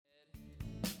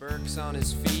Burke's on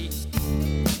his feet.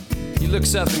 He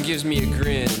looks up and gives me a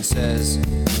grin and says,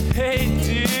 "Hey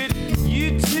dude,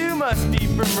 you too must be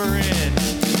from Marin."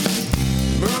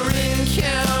 Marin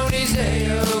County's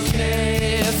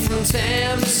A-OK, from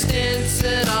Tam to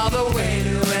Stinson all the way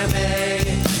to MA.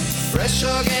 Fresh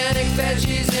organic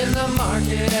veggies in the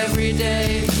market every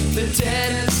day. The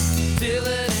Dennis,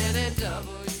 Dylan, and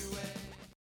NWA.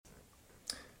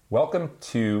 Welcome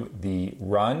to the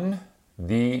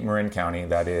Marin County,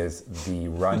 that is the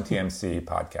Run TMC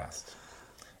podcast.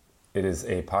 It is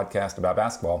a podcast about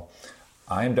basketball.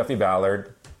 I am Duffy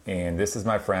Ballard, and this is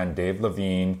my friend Dave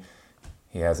Levine.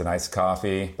 He has an iced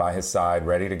coffee by his side,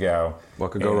 ready to go. What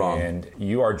could go wrong? And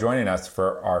you are joining us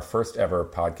for our first ever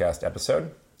podcast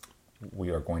episode.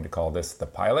 We are going to call this the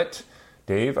pilot.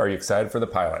 Dave, are you excited for the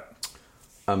pilot?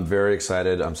 I'm very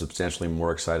excited. I'm substantially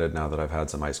more excited now that I've had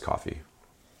some iced coffee.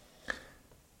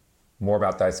 More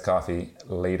about the iced coffee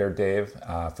later, Dave.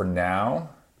 For now,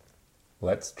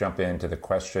 let's jump into the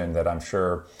question that I'm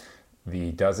sure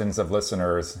the dozens of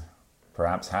listeners,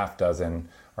 perhaps half dozen,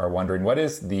 are wondering. What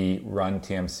is the Run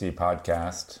TMC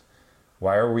podcast?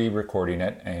 Why are we recording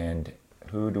it? And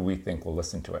who do we think will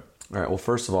listen to it? All right. Well,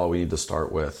 first of all, we need to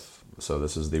start with, so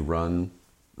this is the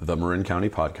Marin County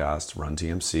podcast, Run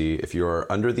TMC. If you're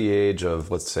under the age of,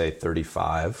 let's say,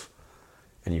 35,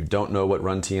 and you don't know what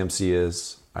Run TMC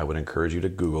is, I would encourage you to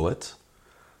Google it.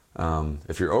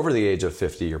 If you're over the age of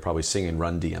 50, you're probably singing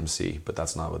Run DMC, but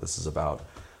that's not what this is about.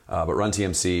 But Run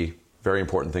TMC, very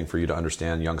important thing for you to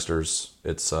understand, youngsters.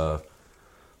 It's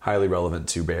highly relevant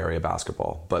to Bay Area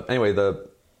basketball. But anyway, the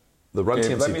Run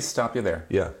Dave, TMC... let me stop you there.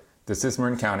 Yeah. This is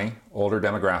Marin County, older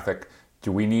demographic.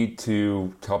 Do we need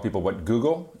to tell people what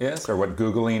Google is or what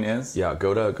Googling is? Yeah,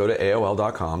 go to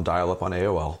AOL.com, dial up on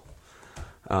AOL.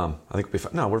 I think we'll be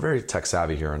fine. No, we're very tech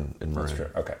savvy here in Marin. That's true.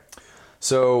 Okay.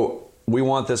 So we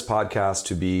want this podcast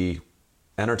to be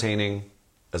entertaining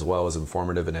as well as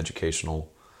informative and educational.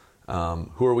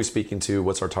 Who are we speaking to?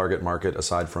 What's our target market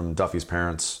aside from Duffy's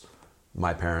parents,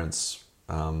 my parents?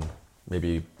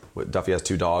 Maybe Duffy has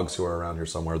 2 dogs who are around here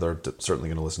somewhere. They're certainly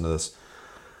going to listen to this.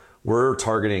 We're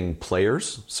targeting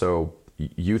players, so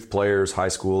youth players, high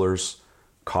schoolers,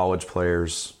 college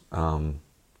players.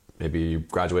 Maybe you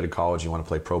graduated college, you want to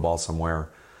play pro ball somewhere.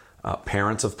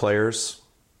 Parents of players,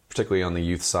 particularly on the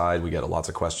youth side, we get lots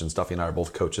of questions. Duffy and I are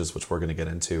both coaches, which we're going to get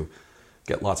into.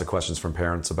 Get lots of questions from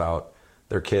parents about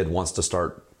their kid wants to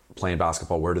start playing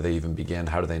basketball. Where do they even begin?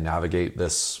 How do they navigate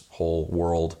this whole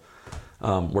world?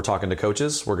 We're talking to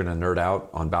coaches. We're going to nerd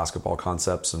out on basketball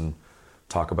concepts and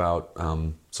talk about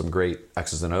some great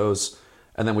X's and O's.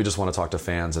 And then we just want to talk to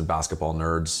fans and basketball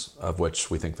nerds, of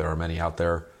which we think there are many out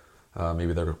there.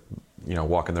 Maybe they're,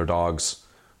 walking their dogs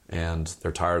and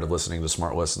they're tired of listening to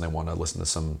Smart List and they want to listen to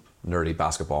some nerdy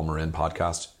basketball Marin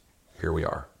podcast. Here we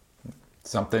are.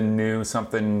 Something new,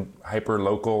 something hyper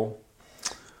local,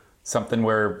 something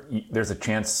where there's a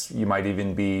chance you might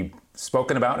even be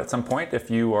spoken about at some point if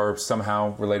you are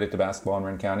somehow related to basketball in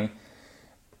Marin County.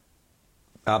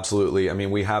 Absolutely. I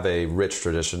mean, we have a rich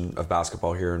tradition of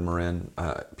basketball here in Marin.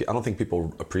 I don't think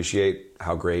people appreciate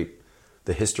how great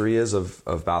the history is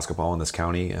of basketball in this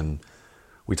county. And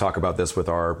we talk about this with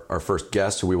our first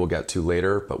guest, who we will get to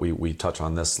later, but we touch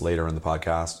on this later in the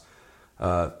podcast.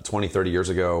 20, 30 years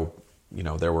ago,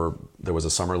 there was a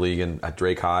summer league at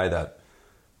Drake High that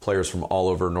players from all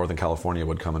over Northern California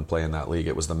would come and play in that league.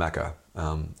 It was the Mecca.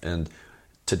 And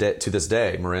to this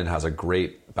day, Marin has a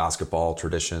great basketball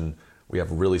tradition. We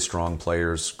have really strong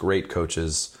players, great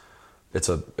coaches. It's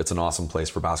an awesome place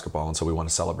for basketball, and so we want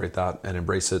to celebrate that and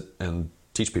embrace it and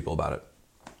teach people about it.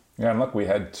 Yeah, and look, we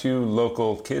had 2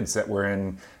 local kids that were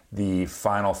in the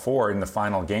Final Four in the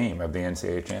final game of the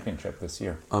NCAA championship this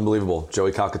year. Unbelievable.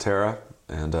 Joey Calcaterra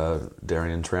and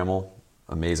Darian Trammell,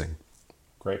 amazing.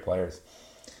 Great players.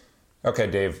 Okay,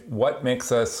 Dave, what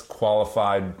makes us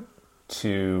qualified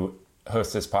to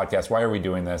host this podcast? Why are we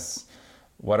doing this?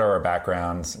 What are our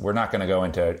backgrounds? We're not going to go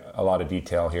into a lot of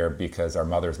detail here because our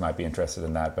mothers might be interested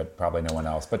in that, but probably no one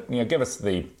else. But give us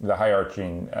the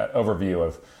hierarchy overview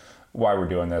of why we're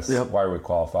doing this. Yep. Why are we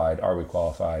qualified? Are we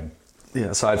qualified? Yeah,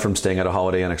 aside from staying at a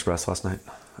Holiday Inn Express last night.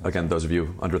 Again, those of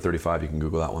you under 35, you can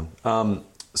Google that one.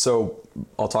 So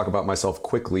I'll talk about myself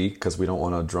quickly because we don't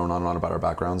want to drone on and on about our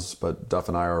backgrounds, but Duff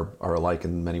and I are alike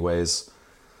in many ways.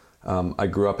 I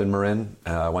grew up in Marin,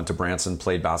 went to Branson,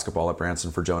 played basketball at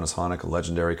Branson for Jonas Honeck, a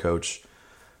legendary coach.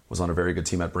 Was on a very good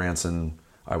team at Branson.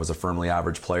 I was a firmly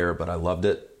average player, but I loved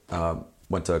it.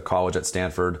 Went to college at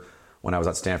Stanford. When I was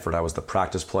at Stanford, I was the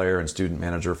practice player and student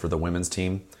manager for the women's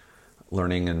team,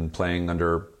 learning and playing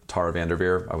under Tara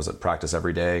Vanderveer. I was at practice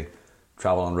every day,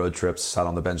 traveled on road trips, sat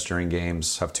on the bench during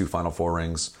games, have 2 Final Four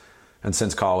rings. And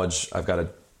since college, I've got a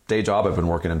day job. I've been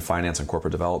working in finance and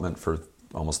corporate development for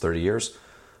almost 30 years,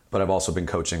 but I've also been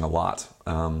coaching a lot.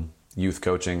 Youth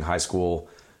coaching, high school,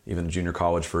 even junior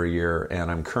college for a year. And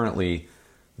I'm currently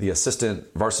the assistant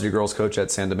varsity girls coach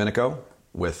at San Domenico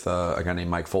with a guy named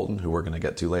Mike Fulton, who we're going to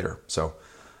get to later. So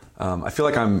I feel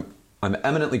like I'm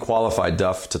eminently qualified,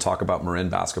 Duff, to talk about Marin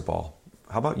basketball.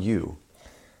 How about you?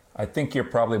 I think you're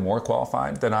probably more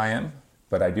qualified than I am,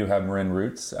 but I do have Marin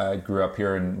roots. I grew up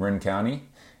here in Marin County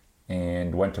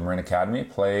and went to Marin Academy,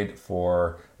 played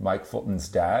for Mike Fulton's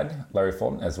dad, Larry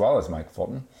Fulton, as well as Mike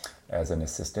Fulton as an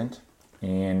assistant.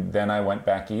 And then I went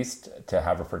back east to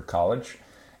Haverford College.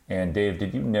 And Dave,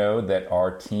 did you know that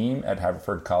our team at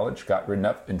Haverford College got written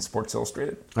up in Sports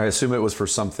Illustrated? I assume it was for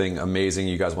something amazing.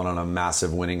 You guys went on a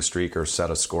massive winning streak or set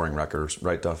a scoring record,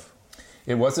 right, Duff?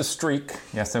 It was a streak.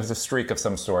 Yes, it was a streak of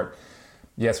some sort.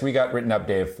 Yes, we got written up,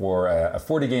 Dave, for a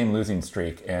 40-game losing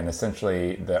streak. And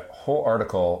essentially, the whole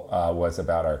article was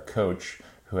about our coach,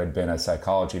 who had been a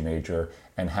psychology major,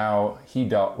 and how he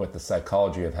dealt with the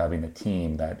psychology of having a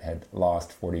team that had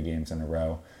lost 40 games in a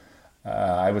row.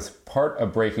 I was part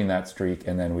of breaking that streak,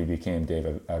 and then we became,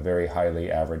 Dave, a very highly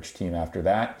average team after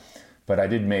that. But I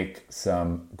did make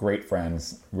some great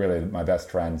friends, really my best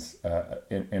friends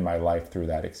in my life through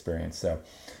that experience. So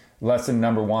lesson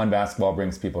number 1, basketball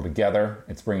brings people together.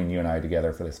 It's bringing you and I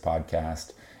together for this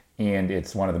podcast. And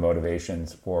it's one of the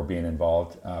motivations for being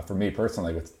involved, for me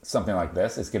personally, with something like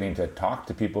this, is getting to talk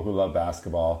to people who love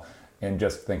basketball and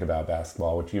just think about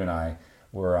basketball, which you and I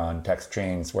were on text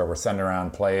chains where we're sending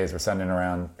around plays, we're sending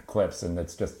around clips, and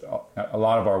it's just a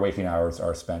lot of our waking hours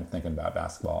are spent thinking about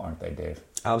basketball, aren't they, Dave?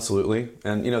 Absolutely.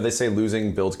 And, they say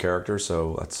losing builds character,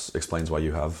 so that explains why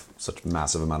you have such a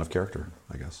massive amount of character,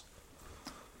 I guess.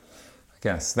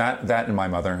 Yes, that and my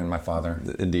mother and my father.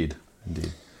 Indeed.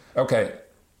 Okay,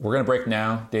 we're going to break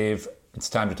now, Dave. It's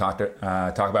time to talk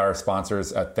about our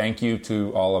sponsors. Thank you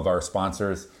to all of our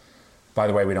sponsors. By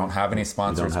the way, we don't have any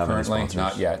sponsors currently,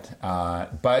 not yet.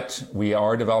 But we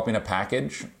are developing a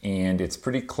package, and it's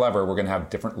pretty clever. We're going to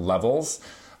have different levels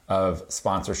of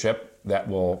sponsorship that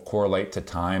will correlate to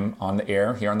time on the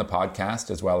air here on the podcast,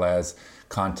 as well as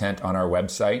content on our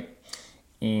website.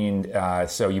 And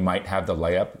so you might have the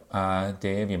layup,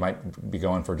 Dave. You might be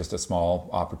going for just a small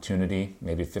opportunity,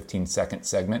 maybe a 15-second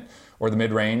segment, or the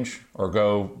mid-range, or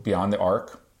go beyond the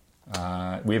arc.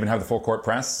 We even have the full court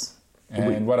press.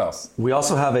 And what else? We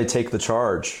also have a Take the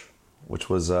Charge, which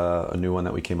was a new one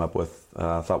that we came up with.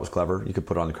 Thought was clever. You could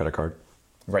put it on a credit card.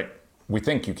 Right. We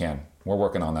think you can. We're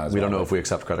working on that as well. We don't know if we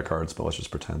accept credit cards, but let's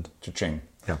just pretend. Cha-ching.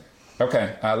 Yeah.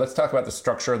 Okay. Let's talk about the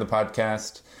structure of the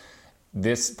podcast.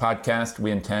 This podcast,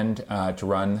 we intend to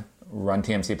run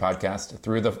TMC podcast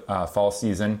through the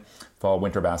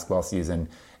fall-winter basketball season.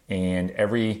 And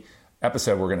every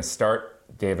episode we're going to start,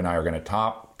 Dave and I are going to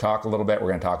talk a little bit. We're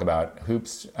going to talk about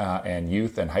hoops and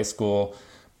youth and high school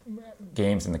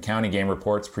games in the county, game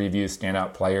reports, previews,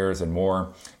 standout players, and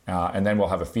more. And then we'll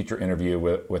have a feature interview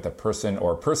with a person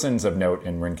or persons of note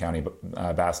in Marin County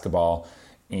basketball.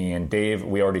 And Dave,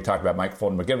 we already talked about Mike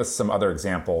Fulton, but give us some other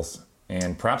examples.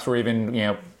 And perhaps we're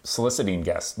even soliciting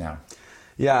guests now.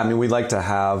 Yeah, we'd like to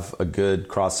have a good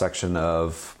cross-section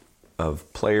of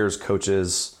players,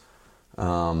 coaches,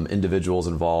 individuals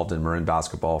involved in Marin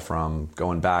basketball from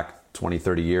going back 20,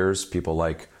 30 years, people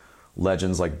like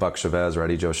legends like Buck Chavez or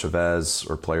Eddie Joe Chavez,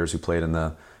 or players who played in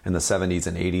the 70s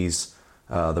and 80s,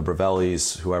 the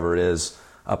Bravellis, whoever it is,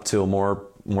 up to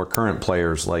more current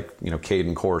players like,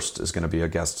 Caden Korst is going to be a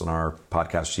guest on our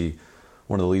podcast. She,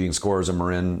 one of the leading scorers in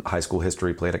Marin high school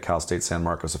history, played at Cal State San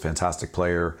Marcos, a fantastic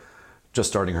player, just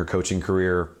starting her coaching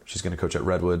career. She's going to coach at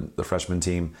Redwood, the freshman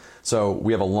team. So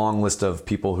we have a long list of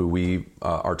people who we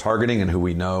are targeting and who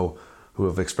we know who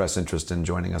have expressed interest in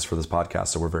joining us for this podcast.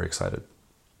 So we're very excited.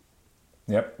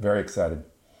 Yep, very excited.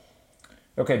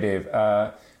 Okay, Dave,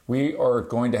 we are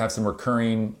going to have some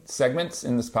recurring segments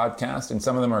in this podcast, and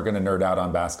some of them are going to nerd out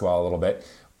on basketball a little bit.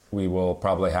 We will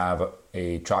probably have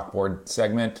a chalkboard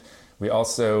segment. We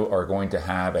also are going to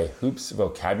have a hoops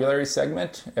vocabulary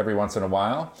segment every once in a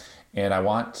while. And I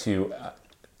want to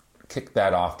kick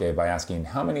that off, Dave, by asking,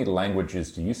 how many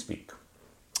languages do you speak?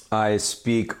 I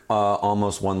speak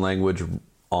almost one language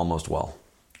almost well.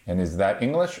 And is that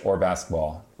English or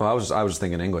basketball? Well, I was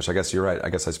thinking English. I guess you're right. I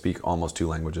guess I speak almost 2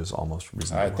 languages almost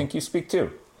reasonably well. I think you speak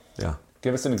 2. Yeah.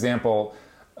 Give us an example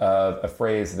of a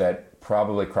phrase that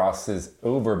probably crosses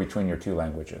over between your 2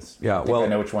 languages. Yeah, I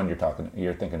know which one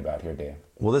you're thinking about here, Dave.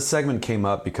 Well, this segment came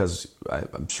up because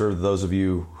I'm sure those of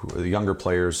you who are the younger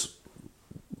players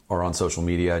are on social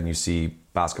media and you see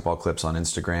basketball clips on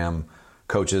Instagram,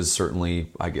 coaches. Certainly,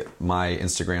 I get my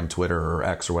Instagram, Twitter, or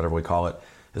X, or whatever we call it,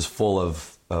 is full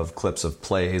of clips of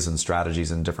plays and strategies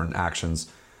and different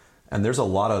actions. And there's a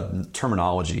lot of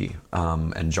terminology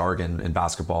and jargon in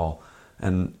basketball,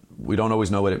 and we don't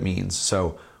always know what it means.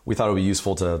 So we thought it would be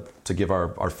useful to give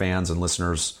our fans and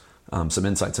listeners some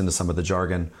insights into some of the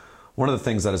jargon. One of the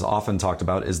things that is often talked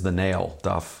about is the nail,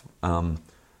 Duff.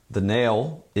 The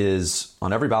nail is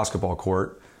on every basketball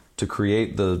court to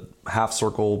create the half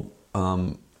circle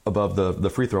above the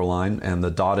free throw line and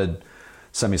the dotted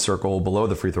semicircle below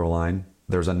the free throw line.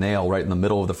 There's a nail right in the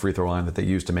middle of the free throw line that they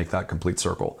use to make that complete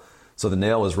circle. So the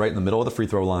nail is right in the middle of the free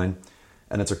throw line,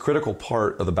 and it's a critical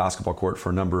part of the basketball court for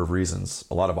a number of reasons.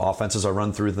 A lot of offenses are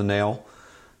run through the nail.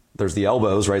 There's the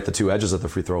elbows, right, the two edges of the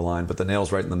free throw line, but the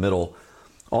nail's right in the middle.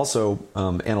 Also,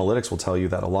 analytics will tell you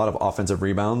that a lot of offensive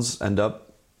rebounds end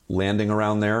up landing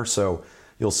around there. So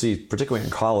you'll see, particularly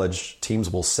in college,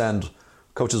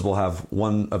 coaches will have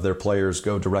one of their players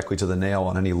go directly to the nail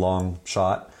on any long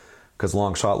shot, because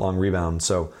long shot, long rebound.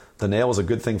 So the nail is a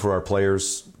good thing for our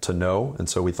players to know, and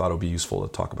so we thought it would be useful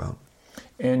to talk about.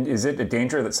 And is it a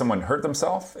danger that someone hurt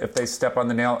themselves if they step on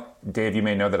the nail? Dave, you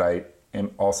may know that I am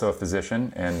also a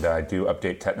physician, and I do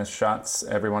update tetanus shots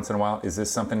every once in a while. Is this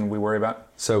something we worry about?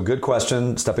 So good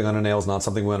question. Stepping on a nail is not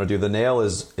something we want to do. The nail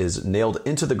is nailed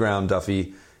into the ground,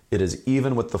 Duffy. It is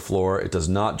even with the floor. It does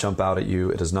not jump out at you.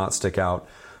 It does not stick out.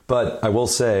 But I will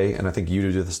say, and I think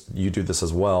you do this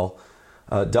as well,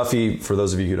 Duffy, for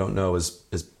those of you who don't know, is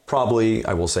probably,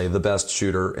 I will say, the best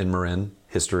shooter in Marin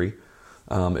history,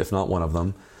 if not one of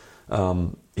them.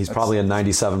 He's probably a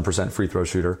 97% free throw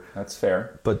shooter. That's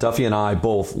fair. But Duffy and I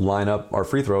both line up our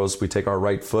free throws. We take our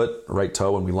right foot, right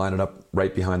toe, and we line it up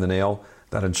right behind the nail.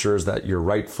 That ensures that your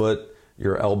right foot,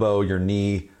 your elbow, your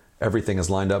knee, everything is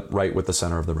lined up right with the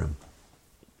center of the rim.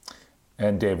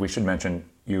 And Dave, we should mention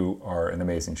you are an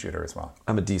amazing shooter as well.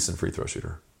 I'm a decent free throw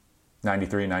shooter.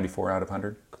 93, 94 out of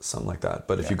 100? Something like that.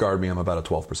 But if you guard me, I'm about a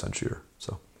 12% shooter.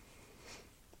 So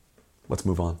let's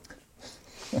move on.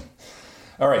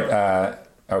 All right.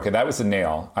 Okay, that was the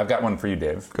nail. I've got one for you,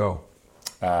 Dave. Go.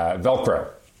 Velcro.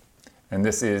 And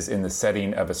this is in the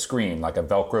setting of a screen, like a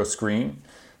Velcro screen.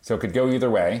 So it could go either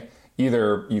way.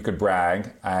 Either you could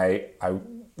brag, I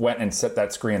went and set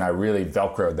that screen, I really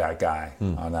Velcroed that guy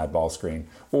on that ball screen.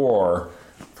 Or,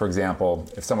 for example,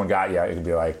 if someone got you, it could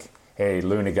be like, hey,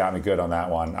 Looney got me good on that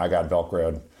one. I got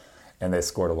Velcroed, and they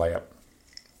scored a layup.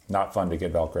 Not fun to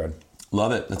get Velcroed.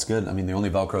 Love it. That's good. I mean, the only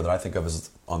Velcro that I think of is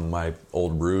on my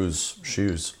old Ruse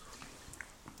shoes.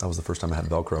 That was the first time I had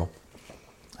Velcro.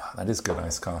 Oh, that is good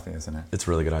iced coffee, isn't it? It's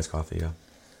really good iced coffee, yeah.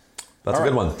 That's a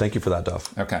good one. Thank you for that,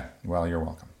 Duff. Okay. Well, you're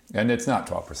welcome. And it's not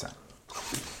 12%.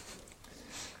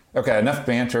 Okay, enough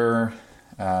banter,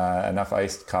 enough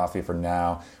iced coffee for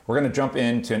now. We're going to jump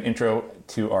into an intro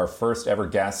to our first ever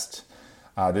guest.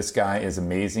 This guy is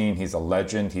amazing. He's a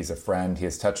legend. He's a friend. He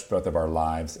has touched both of our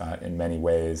lives in many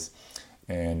ways.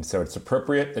 And so it's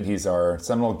appropriate that he's our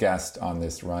seminal guest on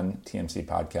this Run TMC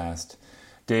podcast.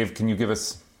 Dave, can you give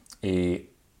us a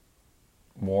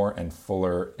more and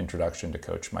fuller introduction to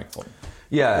Coach Mike Fulton?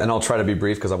 Yeah, and I'll try to be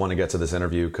brief because I want to get to this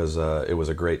interview because it was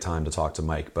a great time to talk to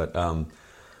Mike. But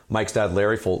Mike's dad,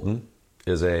 Larry Fulton,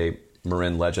 is a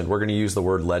Marin legend. We're going to use the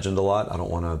word legend a lot. I don't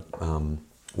want to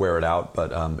wear it out,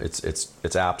 but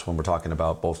it's apt when we're talking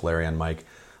about both Larry and Mike.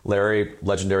 Larry,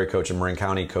 legendary coach in Marin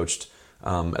County, coached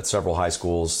at several high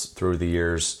schools through the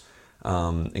years,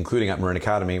 including at Marin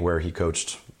Academy, where he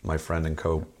coached my friend and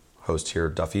co-host here,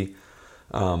 Duffy.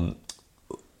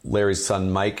 Larry's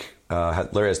son, Mike,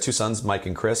 Larry has two sons, Mike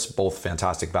and Chris, both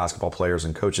fantastic basketball players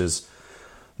and coaches.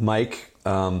 Mike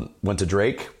went to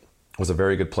Drake, was a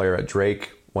very good player at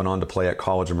Drake, went on to play at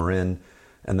College of Marin,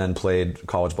 and then played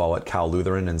college ball at Cal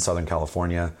Lutheran in Southern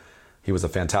California. He was a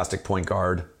fantastic point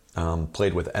guard,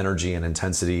 played with energy and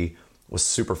intensity, was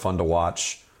super fun to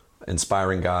watch,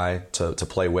 inspiring guy to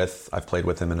play with. I've played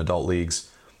with him in adult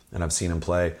leagues, and I've seen him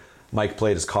play. Mike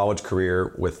played his college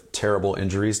career with terrible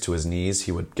injuries to his knees.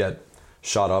 He would get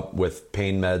shot up with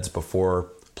pain meds before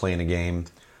playing a game.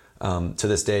 To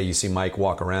this day, you see Mike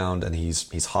walk around and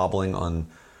he's hobbling on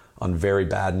very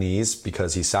bad knees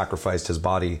because he sacrificed his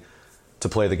body to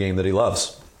play the game that he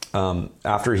loves.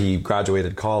 After he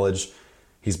graduated college,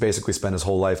 he's basically spent his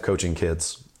whole life coaching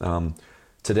kids.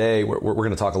 Today, we're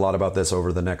going to talk a lot about this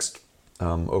over the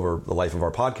life of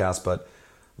our podcast, but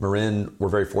Marin, we're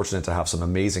very fortunate to have some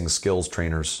amazing skills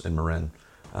trainers in Marin.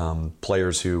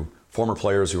 Former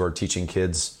players who are teaching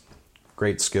kids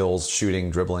great skills,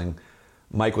 shooting, dribbling.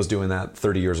 Mike was doing that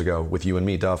 30 years ago with you and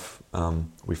me, Duff.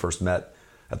 We first met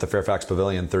at the Fairfax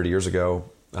Pavilion 30 years ago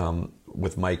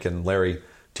with Mike and Larry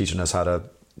teaching us how to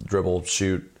dribble,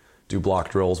 shoot, do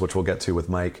block drills, which we'll get to with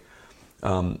Mike.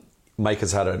 Mike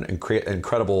has had an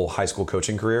incredible high school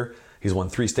coaching career. He's won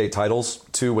 3 state titles,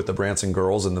 2 with the Branson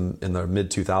girls in the mid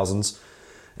 2000s,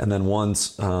 and then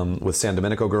once with San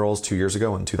Domenico girls 2 years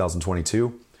ago in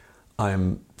 2022.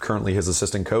 I'm currently his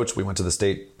assistant coach. We went to the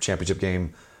state championship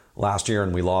game last year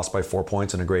and we lost by 4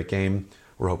 points in a great game.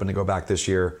 We're hoping to go back this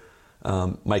year.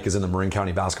 Mike is in the Marin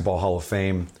County Basketball Hall of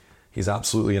Fame. He's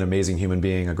absolutely an amazing human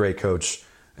being, a great coach,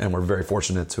 and we're very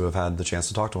fortunate to have had the chance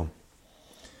to talk to him.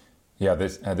 Yeah,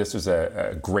 this was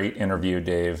a great interview,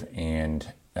 Dave,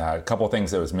 and a couple of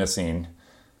things that was missing.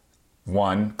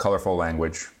 One, colorful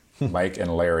language. Mike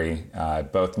and Larry,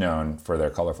 both known for their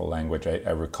colorful language.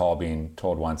 I recall being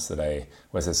told once that I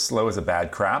was as slow as a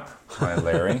bad crap by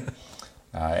Larry.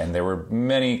 And there were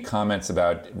many comments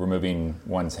about removing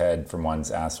one's head from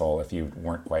one's asshole if you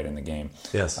weren't quite in the game.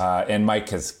 Yes. And Mike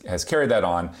has carried that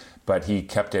on, but he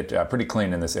kept it pretty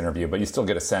clean in this interview. But you still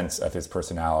get a sense of his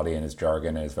personality and his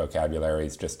jargon and his vocabulary.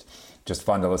 It's just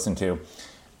fun to listen to.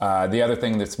 The other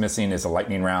thing that's missing is a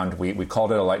lightning round. We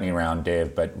called it a lightning round,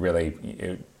 Dave, but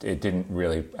really it didn't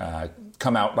really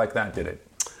come out like that, did it?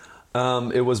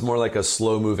 It was more like a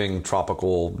slow-moving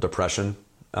tropical depression.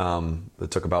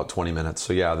 It took about 20 minutes.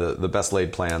 So yeah, the best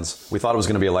laid plans. We thought it was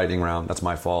going to be a lightning round. That's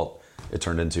my fault. It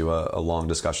turned into a long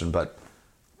discussion, but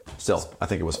still, I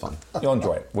think it was fun. You'll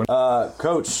enjoy it.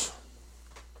 Coach,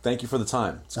 thank you for the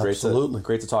time. It's Absolutely.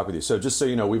 great to talk with you. So just so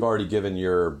you know, we've already given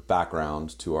your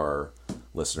background to our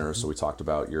listeners. So we talked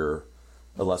about your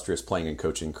illustrious playing and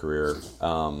coaching career.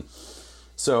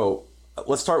 So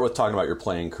let's start with talking about your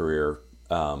playing career.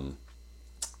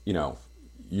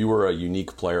 You were a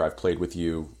unique player. I've played with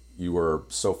you. You were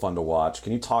so fun to watch.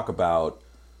 Can you talk about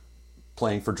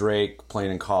playing for Drake,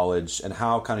 playing in college, and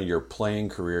how kind of your playing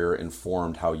career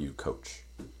informed how you coach?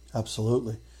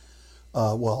 Absolutely.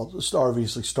 Well, it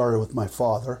obviously started with my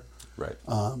father. Right.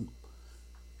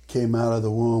 Came out of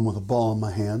the womb with a ball in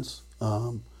my hands.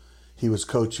 He was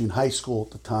coaching high school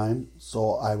at the time,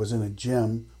 so I was in a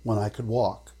gym when I could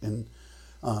walk. And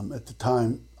at the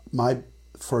time, my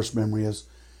first memory is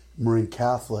Marin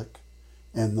Catholic,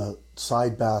 and the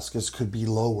side baskets could be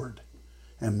lowered.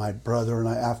 And my brother and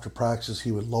I, after practice,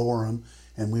 he would lower them,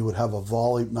 and we would have a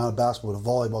volley, not a basketball, but a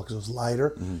volleyball because it was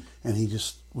lighter. Mm-hmm. And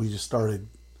we just started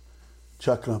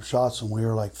chucking up shots when we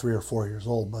were like 3 or 4 years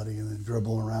old, buddy, and then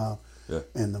dribbling around. Yeah.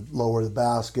 And lower the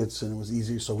baskets, and it was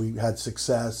easier, so we had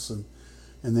success. And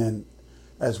then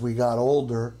as we got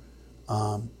older,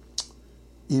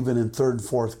 even in 3rd and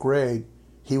 4th grade,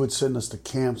 he would send us to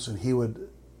camps, and he would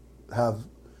have,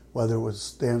 whether it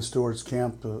was Dan Stewart's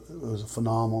camp, it was a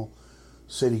phenomenal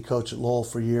city coach at Lowell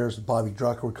for years. Bobby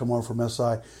Drucker would come over from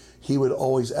SI. He would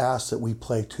always ask that we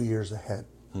play 2 years ahead.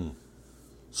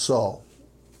 So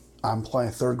I'm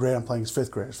playing 3rd grade, I'm playing against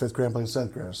 5th graders. 5th grade, I'm playing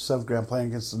 7th graders. 7th grade, I'm playing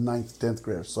against the 9th, 10th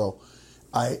graders. So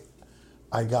I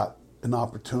got an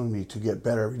opportunity to get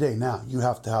better every day. Now, you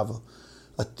have to have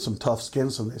some tough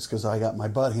skin some days because I got my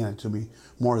butt handed to me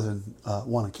more than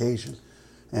one occasion.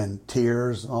 And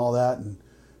tears and all that.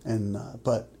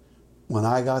 But when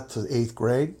I got to 8th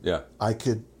grade, yeah,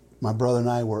 my brother and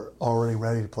I were already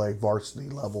ready to play varsity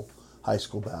level high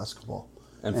school basketball.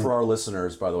 And for our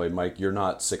listeners, by the way, Mike, you're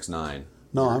not 6'9".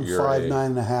 No, I'm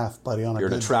 5'9.5", buddy. You're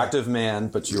an attractive man,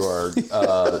 but you are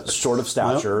short of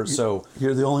stature. So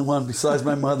you're the only one besides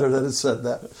my mother that has said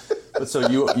that. But so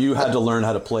you had to learn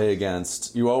how to play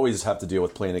against. You always have to deal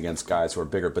with playing against guys who are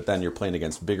bigger, but then you're playing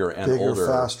against bigger, older,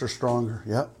 faster, stronger.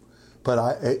 Yep.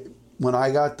 But when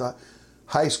I got to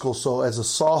high school, so as a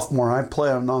sophomore, I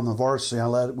played on the varsity.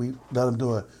 We let him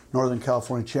do a Northern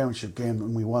California championship game,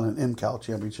 and we won an MCAL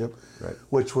championship, right,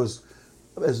 which was,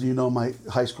 as you know, my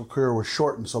high school career was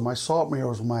shortened. So my sophomore year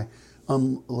was my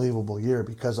unbelievable year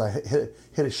because I hit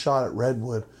a shot at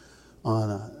Redwood on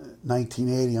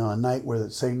 1980 on a night where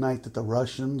the same night that the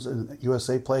Russians and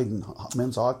USA played in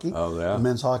men's hockey. Oh, yeah.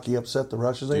 Men's hockey upset the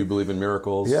Russians. Do you believe in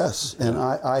miracles? Yes. And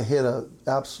I hit a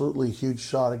absolutely huge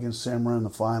shot against San Marin in the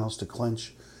finals to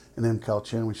clinch an MCAL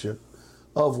championship,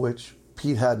 of which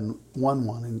Pete hadn't won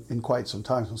one in quite some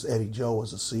time since Eddie Joe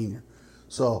was a senior.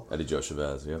 So Eddie Joe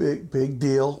Chavez, yeah. Big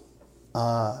deal.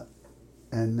 And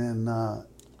then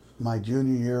my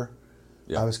junior year,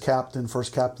 I was captain,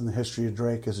 first captain in the history of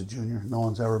Drake as a junior. No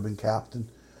one's ever been captain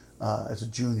as a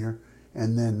junior.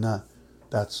 And then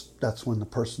that's when the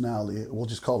personality, we'll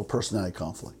just call it a personality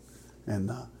conflict.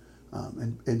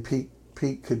 And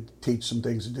Pete could teach some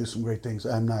things and do some great things.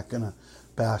 I'm not going to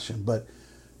bash him, but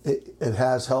it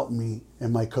has helped me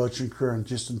in my coaching career, and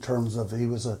just in terms of he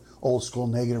was an old school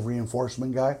negative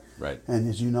reinforcement guy. Right. And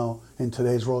as you know, in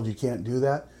today's world, you can't do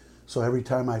that. So every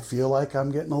time I feel like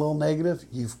I'm getting a little negative,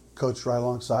 you've coached right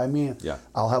alongside me. And Yeah.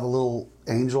 I'll have a little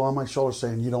angel on my shoulder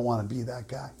saying, you don't want to be that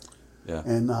guy. Yeah.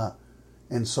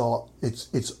 And so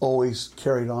it's always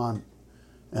carried on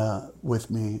with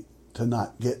me to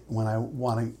not get, when I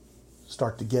want to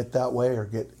start to get that way or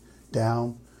get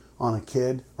down on a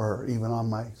kid or even on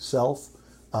myself,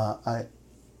 that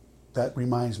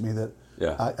reminds me that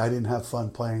I didn't have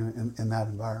fun playing in that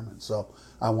environment. So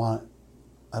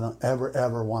I don't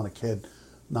ever want a kid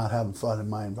not having fun in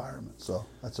my environment. So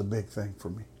that's a big thing for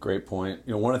me. Great point.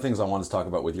 One of the things I wanted to talk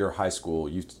about with your high school,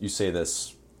 you say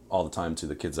this all the time to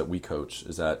the kids that we coach,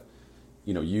 is that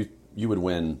you would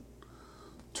win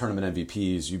tournament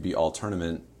MVPs, you'd be all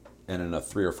tournament, and in a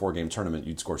 3 or 4 game tournament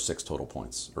you'd score 6 total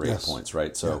points or 8 points,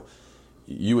 right? So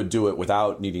you would do it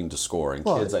without needing to score. And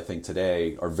kids, I think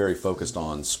today are very focused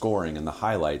on scoring and the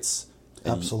highlights.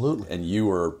 And Absolutely. And you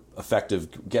were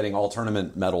effective getting all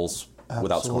tournament medals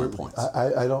without scoring points.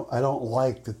 I don't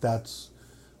like that that's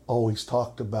always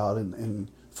talked about. And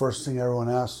first thing everyone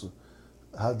asks,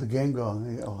 how'd the game go?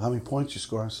 And they go, how many points you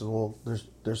score? I said, well,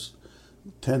 there's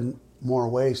 10 more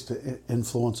ways to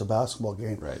influence a basketball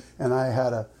game. Right. And I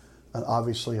had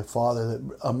obviously a father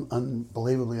that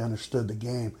unbelievably understood the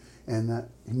game, and that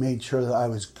he made sure that I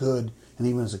was good. And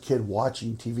even as a kid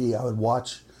watching TV, I would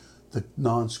watch the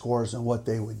non-scorers and what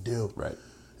they would do. Right.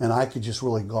 And I could just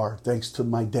really guard, thanks to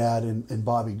my dad and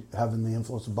Bobby, having the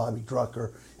influence of Bobby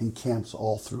Drucker in camps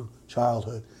all through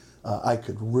childhood. I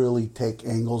could really take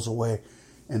angles away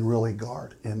and really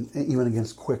guard, and even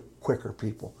against quicker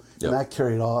people. Yep. And that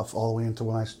carried off all the way into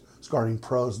when I was guarding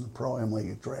pros in the Pro-Am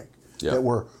League at Drake, Yep. that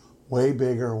were way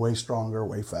bigger, way stronger,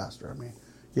 way faster. I mean,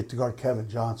 get to guard Kevin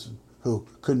Johnson, who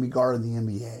couldn't be guarded in the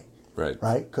NBA. Right?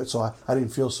 So I didn't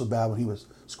feel so bad when he was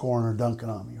scoring or dunking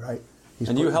on me, right?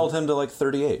 And you held him to like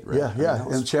 38, right? Yeah,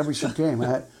 in the championship game.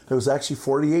 It was actually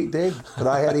 48, Dave, but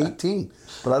I had 18.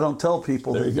 But I don't tell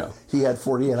people that he had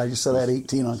 48. I just said I had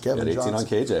 18 on Kevin Johnson. 18 on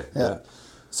KJ. Yeah.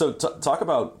 So talk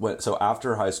about so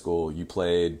after high school, you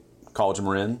played College of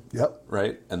Marin. Yep.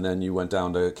 Right, and then you went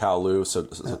down to Cal Lu. So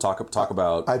talk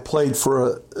about. I played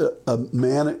for a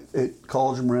man at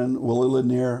College of Marin, Willie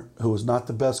Lanier, who was not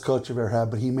the best coach I've ever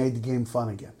had, but he made the game fun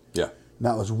again. Yeah. And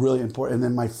that was really important. And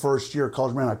then my first year at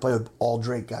College of Marin, I played with all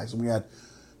Drake guys, and we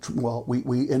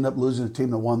ended up losing a team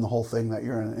that won the whole thing that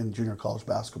year in junior college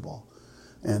basketball.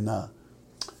 And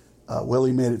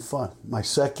Willie made it fun. My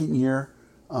second year,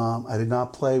 I did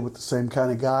not play with the same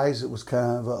kind of guys. It was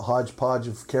kind of a hodgepodge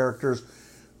of characters.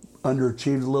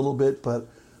 Underachieved a little bit, but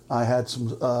I had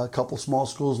a couple small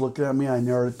schools looking at me. I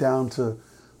narrowed it down to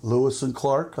Lewis and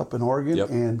Clark up in Oregon,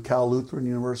 and Cal Lutheran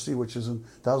University, which is in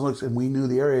Thousand Oaks, and we knew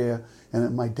the area.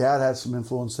 And my dad had some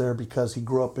influence there because he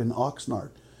grew up in Oxnard,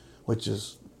 which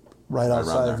is right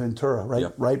outside of Ventura,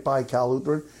 right by Cal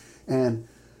Lutheran. And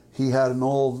he had an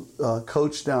old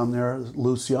coach down there,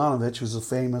 Lucianovich, who's a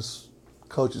famous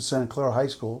coach at Santa Clara High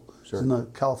School. He's in the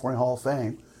California Hall of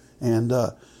Fame. And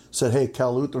said, hey,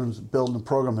 Cal Lutheran's building a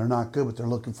program. They're not good, but they're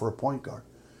looking for a point guard.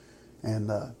 And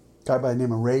a guy by the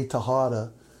name of Ray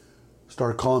Tejada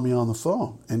started calling me on the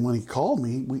phone. And when he called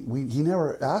me, he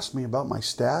never asked me about my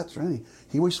stats or anything.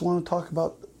 He always wanted to talk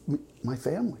about my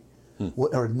family,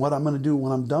 what I'm going to do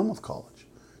when I'm done with college.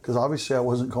 Because obviously I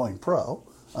wasn't going pro.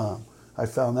 I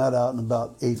found that out in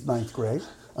about 8th, 9th grade.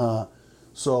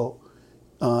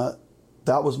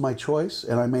 That was my choice,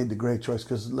 and I made the great choice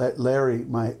because Larry,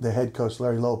 the head coach,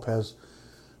 Larry Lopez,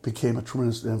 became a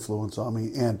tremendous influence on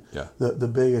me. And the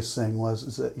biggest thing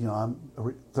is that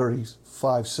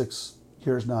I'm 6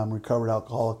 years now. I'm a recovered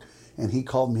alcoholic, and he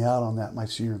called me out on that my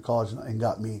senior in college and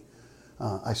got me.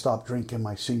 I stopped drinking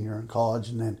my senior in college,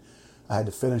 and then I had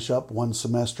to finish up one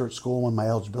semester at school when my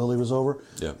eligibility was over.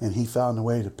 And he found a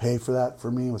way to pay for that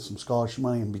for me with some scholarship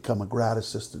money and become a grad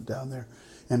assistant down there.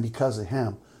 And because of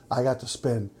him, I got to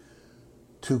spend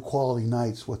 2 quality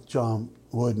nights with John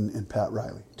Wooden and Pat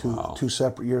Riley. Two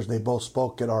separate years. They both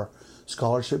spoke at our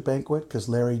scholarship banquet because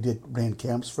Larry ran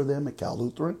camps for them at Cal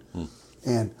Lutheran.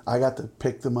 And I got to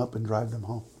pick them up and drive them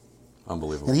home.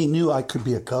 Unbelievable. And he knew I could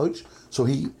be a coach, so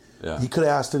he could have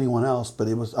asked anyone else, but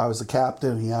I was the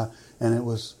captain. And it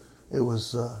was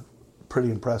pretty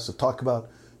impressive. Talk about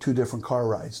 2 different car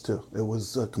rides too. It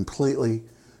was completely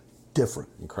different.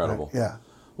 Incredible. Right? Yeah.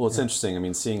 Well, it's interesting. I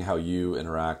mean, seeing how you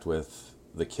interact with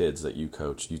the kids that you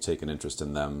coach, you take an interest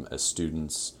in them as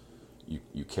students.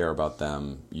 You care about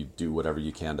them. You do whatever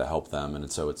you can to help them,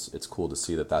 and so it's cool to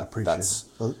see that's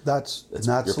a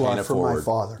lot from my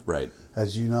father. Right.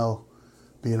 As you know,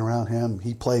 being around him,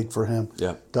 he played for him.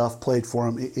 Yeah. Duff played for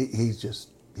him.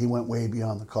 He went way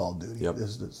beyond the call of duty. Yep.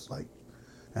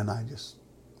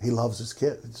 He loves his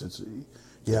kid.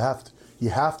 You have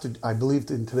to. I believe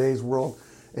in today's world,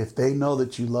 if they know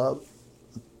that you love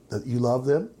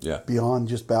them beyond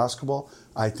just basketball,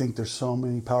 I think there's so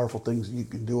many powerful things you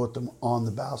can do with them on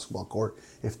the basketball court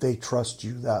if they trust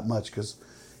you that much, because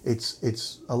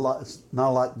it's a lot. It's not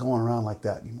a lot going around like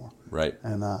that anymore. Right.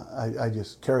 And I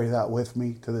just carry that with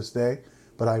me to this day.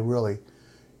 But I really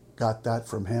got that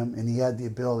from him, and he had the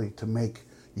ability to make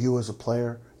you as a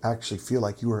player actually feel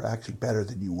like you were actually better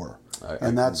than you were.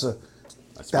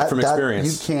 That's from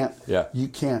experience. You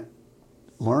can't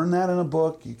learn that in a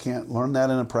book. You can't learn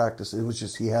that in a practice. It was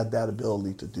just he had that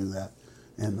ability to do that,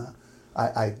 and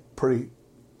I pretty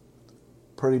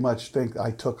much think I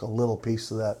took a little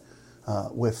piece of that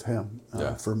with him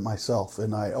for myself,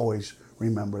 and I always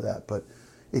remember that. But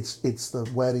it's the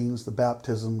weddings, the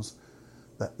baptisms,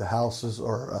 the houses,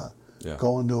 or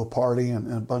going to a party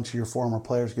and a bunch of your former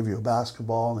players give you a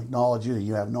basketball and acknowledge you, and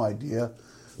you have no idea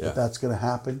that that's going to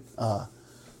happen.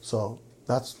 So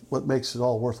that's what makes it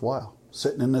all worthwhile.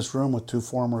 Sitting in this room with two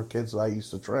former kids that I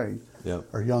used to train,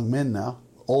 or young men now,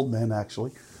 old men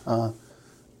actually,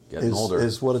 getting older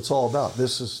is what it's all about.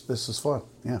 This is fun.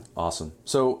 Yeah. Awesome.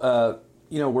 So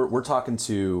we're talking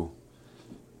to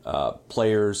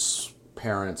players,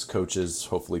 parents, coaches,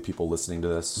 hopefully people listening to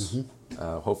this.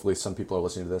 Mm-hmm. Hopefully some people are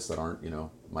listening to this that aren't,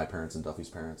 my parents and Duffy's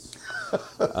parents.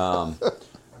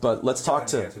 But let's talk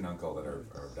to... Aunt and uncle that are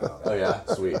down. Oh yeah,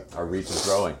 sweet. Our reach is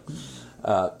growing.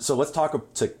 So let's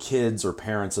talk to kids or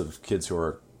parents of kids who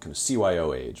are kind of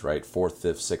CYO age, right? 4th,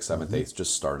 5th, 6th, 7th, 8th,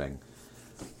 just starting.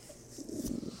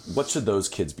 What should those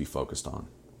kids be focused on?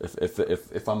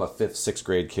 If I'm a 5th, 6th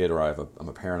grade kid, or I'm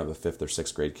a parent of a 5th or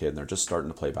 6th grade kid, and they're just starting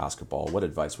to play basketball, what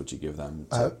advice would you give them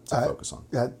to focus on?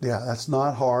 That's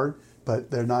not hard,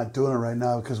 but they're not doing it right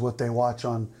now because what they watch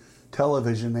on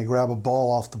television, they grab a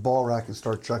ball off the ball rack and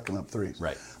start chucking up threes.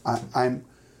 Right.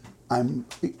 I'm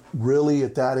really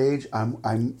at that age.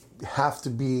 I'm have to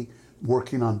be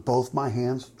working on both my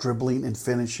hands, dribbling and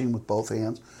finishing with both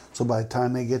hands. So by the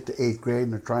time they get to 8th grade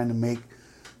and they're trying to make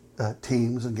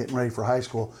teams and getting ready for high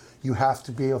school, you have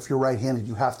to be able, if you're right-handed,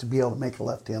 you have to be able to make a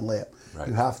left-hand layup. Right.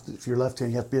 You have to, if you're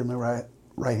left-handed, you have to be able to make a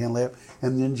right-hand layup.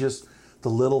 And then just the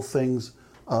little things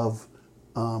of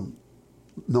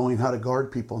knowing how to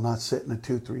guard people, not sit in a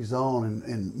 2-3 zone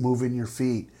and moving your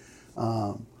feet.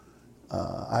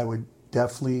 I would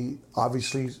definitely,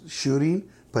 obviously shooting,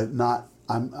 but not,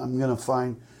 I'm going to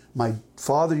find, my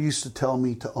father used to tell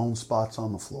me to own spots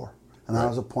on the floor. And I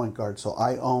was a point guard, so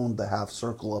I owned the half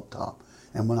circle up top.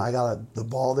 And when I got the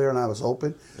ball there and I was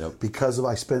open, because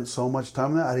I spent so much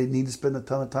time on that, I didn't need to spend a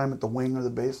ton of time at the wing or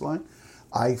the baseline.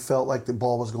 I felt like the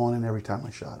ball was going in every time I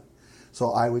shot it.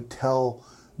 So I would tell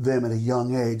them at a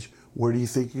young age, where do you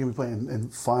think you're going to be playing?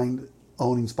 And find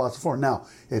owning spots on the floor. Now,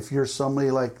 if you're somebody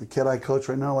like the kid I coach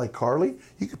right now, like Carly,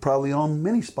 you could probably own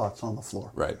many spots on the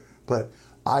floor. Right. But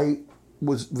I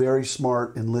was very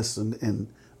smart and listened and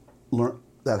learned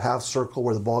that half circle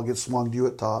where the ball gets swung to you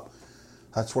at top.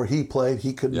 That's where he played.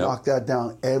 He could knock that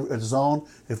down every zone.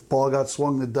 If ball got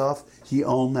swung to Duff, he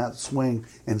owned that swing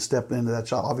and stepped into that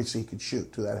shot. Obviously, he could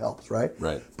shoot too. That helps, right?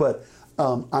 Right. But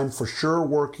I'm for sure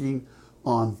working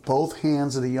on both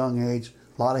hands at a young age.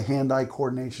 A lot of hand-eye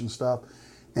coordination stuff,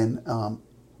 and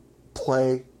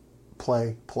play.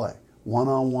 1-on-1,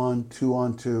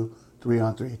 2-on-2,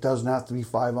 3-on-3. It doesn't have to be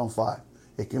 5-on-5.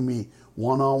 It can be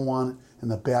 1-on-1 in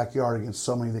the backyard against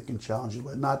somebody that can challenge you,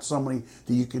 but not somebody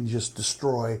that you can just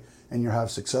destroy and you have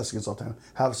success against all the time.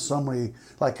 Have somebody,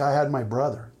 like I had my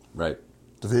brother. Right.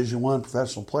 Division I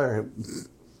professional player.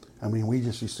 I mean, we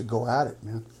just used to go at it,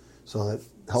 man. So that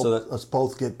helped us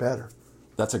both get better.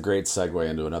 That's a great segue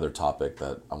into another topic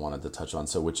that I wanted to touch on,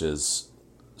 which is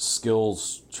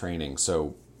skills training.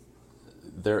 So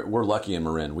we're lucky in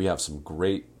Marin. We have some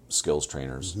great skills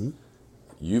trainers. Mm-hmm.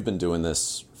 You've been doing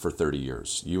this for 30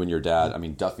 years. You and your dad, I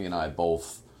mean, Duffy and I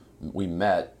both, we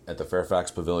met at the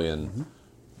Fairfax Pavilion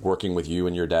working with you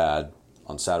and your dad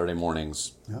on Saturday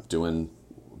mornings doing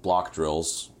block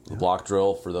drills. The block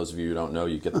drill, for those of you who don't know,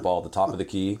 you get the ball at the top of the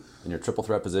key in your triple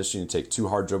threat position. You take 2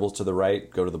 hard dribbles to the right,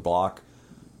 go to the block,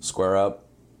 square up,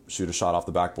 shoot a shot off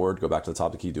the backboard, go back to the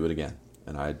top of the key, do it again.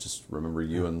 And I just remember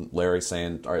you and Larry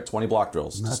saying, all right, 20 block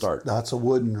drills to start. That's a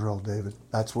wooden drill, David.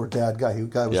 That's where Dad got. He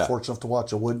was fortunate enough to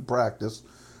watch a wooden practice,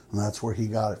 and that's where he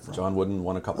got it from. John Wooden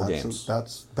won a couple games.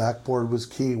 That's backboard was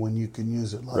key when you can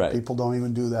use it. A lot of people don't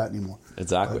even do that anymore.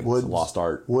 Exactly. It's a lost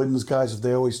art. Wooden's guys, if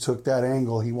they always took that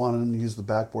angle, he wanted them to use the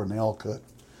backboard, and they all could.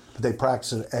 But they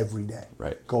practiced it every day.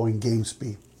 Right. Going game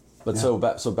speed. But so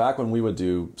back when we would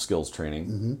do skills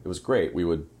training, it was great. We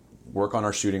would work on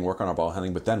our shooting, work on our ball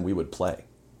handling, but then we would play.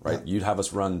 Right, you'd have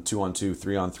us run 2-on-2,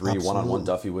 3-on-3, 1-on-1.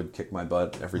 Duffy would kick my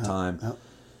butt every time.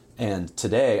 And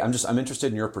today, I'm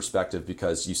interested in your perspective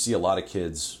because you see a lot of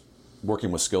kids working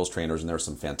with skills trainers, and there are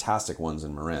some fantastic ones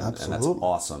in Marin, Absolutely. and that's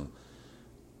awesome.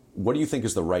 What do you think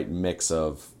is the right mix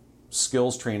of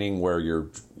skills training where you're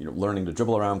learning to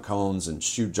dribble around cones and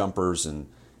shoot jumpers and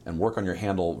work on your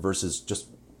handle versus just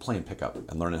playing pickup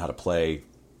and learning how to play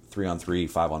 3-on-3,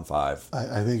 5-on-5?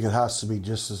 I think it has to be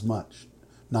just as much,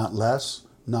 not less,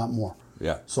 not more.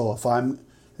 Yeah. So if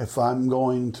I'm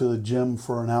going to the gym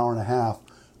for an hour and a half,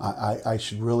 I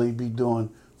should really be doing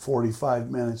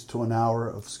 45 minutes to an hour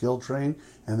of skill training,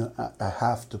 and then I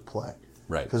have to play.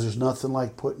 Right. Because there's nothing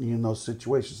like putting you in those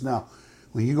situations. Now,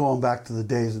 when you're going back to the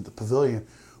days at the pavilion,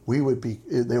 they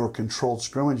were controlled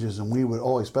scrimmages, and we would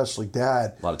always, especially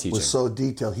Dad, a lot of teaching. was so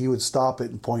detailed. He would stop it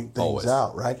and point things Always.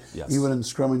 out, right? Yes. Even in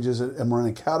scrimmages at Marin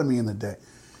Academy in the day.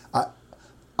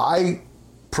 I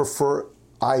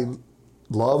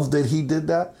love that he did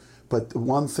that, but the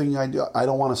one thing I do, I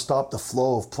don't want to stop the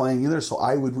flow of playing either. So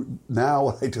now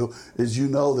what I do is,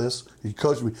 this, you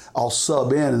coach me, I'll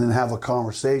sub in and then have a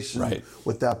conversation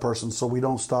with that person so we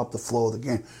don't stop the flow of the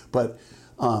game. But,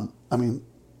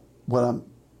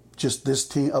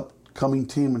 this upcoming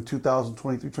team in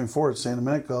 2023-24 at San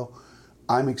Domenico,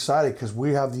 I'm excited because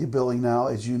we have the ability now,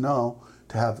 as you know,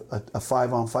 to have a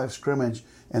 5-on-5 scrimmage,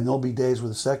 and there'll be days where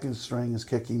the second string is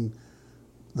kicking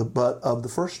the butt of the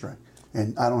first string.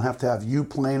 And I don't have to have you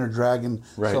playing or dragging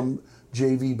some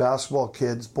JV basketball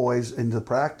boys into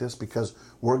practice, because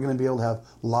we're going to be able to have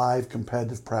live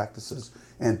competitive practices.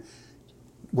 And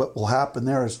what will happen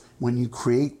there is, when you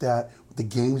create that, the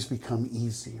games become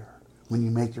easier when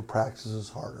you make your practices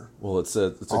harder. Well, it's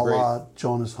a great... la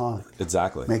Jonas Honig.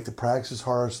 Exactly. Make the practices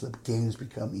harder so the games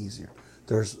become easier.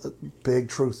 There's a big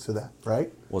truth to that,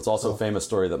 right? Well, it's also a famous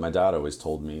story that my dad always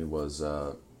told me was,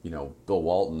 Bill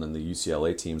Walton and the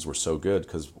UCLA teams were so good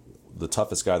because the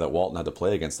toughest guy that Walton had to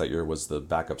play against that year was the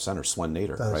backup center, Swen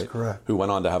Nader, That's correct. Who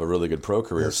went on to have a really good pro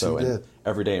career. Yes, he did.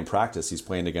 Every day in practice, he's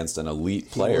playing against an elite He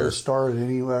player. would have started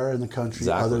anywhere in the country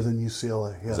other than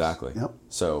UCLA. Yes. Exactly. Yep.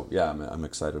 So, I'm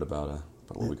excited about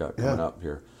what we got coming up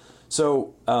here.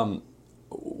 So,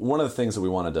 one of the things that we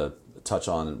wanted to touch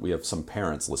on, we have some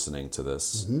parents listening to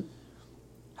this. Mm-hmm.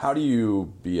 How do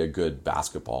you be a good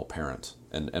basketball parent?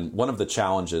 And one of the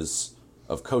challenges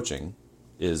of coaching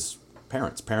is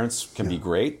parents. Parents can be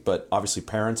great, but obviously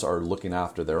parents are looking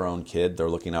after their own kid. They're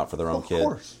looking out for their own kid. Of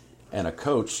course. And a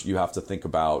coach, you have to think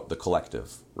about the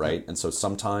collective, right? And so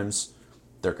sometimes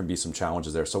there can be some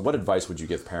challenges there. So what advice would you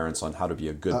give parents on how to be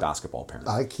a good basketball parent?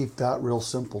 I keep that real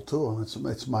simple too. And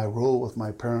it's my rule with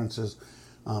my parents is,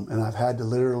 and I've had to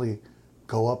literally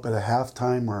go up at a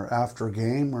halftime or after a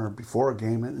game or before a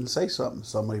game and say something to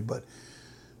somebody. But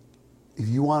if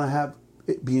you want to have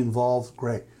it be involved,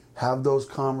 great. Have those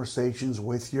conversations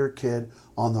with your kid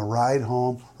on the ride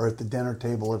home or at the dinner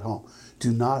table at home.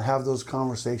 Do not have those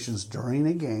conversations during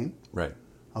a game. Right.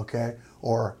 Okay?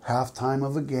 Or halftime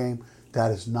of a game.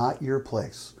 That is not your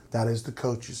place. That is the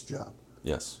coach's job.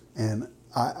 Yes. And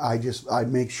I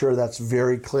make sure that's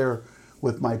very clear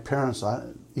with my parents.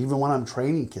 Even when I'm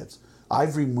training kids,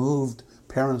 I've removed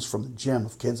parents from the gym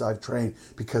of kids I've trained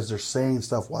because they're saying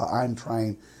stuff while I'm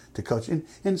trying to coach.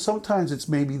 And sometimes it's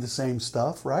maybe the same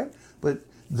stuff, right? But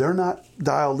they're not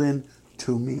dialed in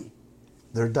to me.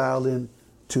 They're dialed in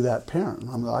to that parent.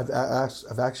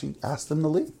 I've actually asked them to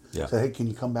leave. Yeah. Say, hey, can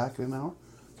you come back in an hour?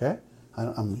 Okay. I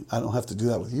don't have to do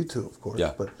that with you two, of course.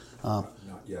 Yeah. But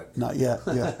Not yet.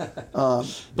 Yeah.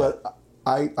 But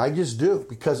I just do,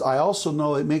 because I also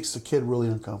know it makes the kid really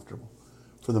uncomfortable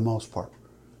for the most part.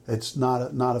 It's not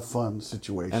a fun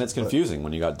situation. And it's confusing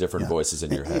when you got different voices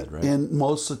in your head, right? And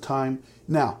most of the time,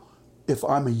 now, if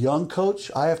I'm a young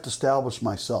coach, I have to establish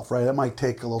myself, right? That might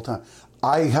take a little time.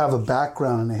 I have a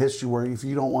background and a history where if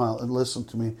you don't want to listen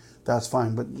to me, that's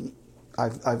fine. But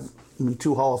I've been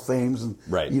 2 Hall of Fames, and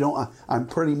I'm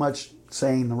pretty much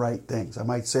saying the right things. I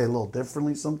might say it a little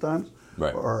differently sometimes,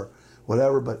 or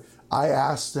whatever. But I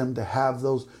ask them to have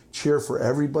those, cheer for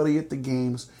everybody at the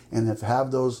games, and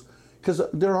have those. Because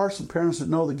there are some parents that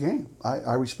know the game.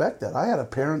 I respect that. I had a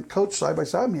parent coach side by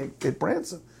side with me at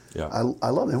Branson. Yeah. I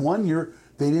love it. And one year,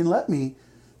 they didn't let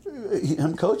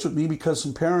him coach with me because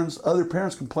other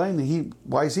parents complained that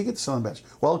why does he get to sit on the bench?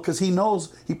 Well, because he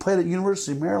knows, he played at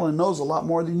University of Maryland, knows a lot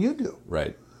more than you do.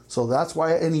 Right. So that's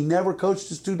why, and he never coached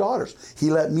his 2 daughters.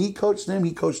 He let me coach them,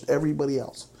 he coached everybody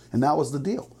else. And that was the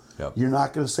deal. Yep. You're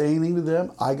not going to say anything to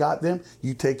them. I got them.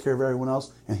 You take care of everyone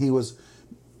else. And he was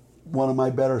one of my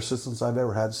better assistants I've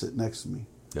ever had sit next to me.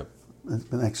 Yep.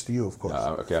 Next to you, of course.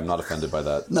 Okay, I'm not offended by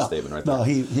that statement right there. No,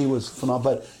 he was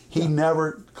phenomenal. But he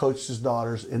never coached his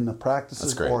daughters in the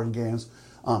practices or in games.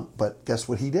 But guess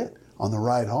what he did? on the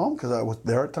ride home, because I was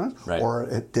there at times, Right. or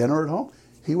at dinner at home,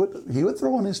 he would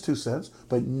throw in his 2 cents,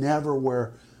 but never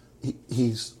where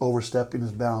he's overstepping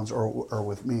his bounds, or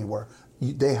with me, where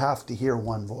they have to hear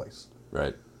one voice.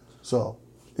 Right. So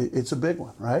it's a big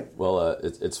one, right? Well,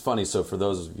 it's funny. So for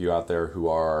those of you out there who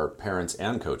are parents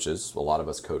and coaches, a lot of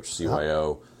us coach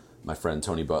CYO. My friend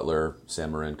Tony Butler,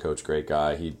 San Marin coach, great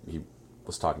guy. He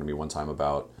was talking to me one time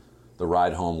about the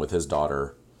ride home with his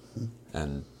daughter,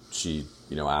 and she,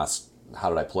 asked, "How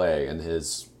did I play?" And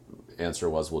his answer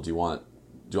was, "Well, do you want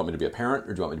me to be a parent,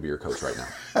 or do you want me to be your coach right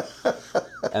now?"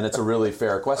 And it's a really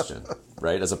fair question,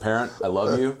 right? As a parent, I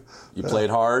love you. You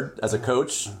played hard. As a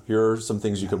coach, here are some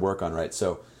things you could work on, right?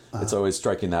 So it's always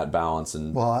striking that balance.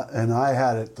 And I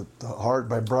had it the hard.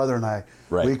 My brother and I,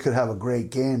 Right. we could have a great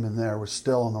game, and there was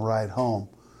still on the ride home.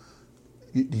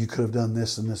 You could have done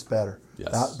this and this better.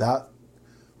 Yes. That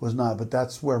was not. But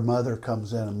that's where mother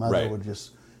comes in, and mother Right. would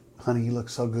just, "Honey, you look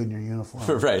so good in your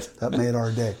uniform." Right. That made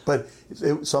our day. But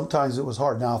sometimes it was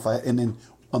hard. Now, and then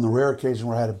on the rare occasion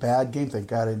where I had a bad game, thank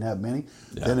God I didn't have many.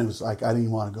 Yeah. Then it was like I didn't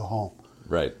even want to go home.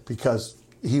 Right. Because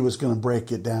he was going to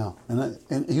break it down,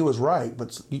 and he was right.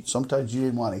 But sometimes you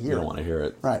didn't want to hear. You don't want to hear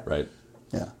it. Right. Right.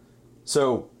 Yeah.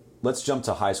 So let's jump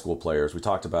to high school players. We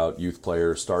talked about youth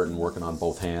players starting working on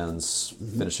both hands,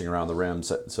 finishing around the rim,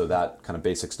 so that kind of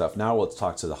basic stuff. Now let's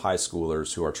talk to the high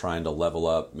schoolers who are trying to level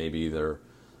up. Maybe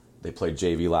they played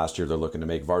JV last year, they're looking to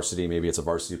make varsity. Maybe it's a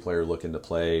varsity player looking to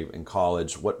play in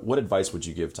college. What advice would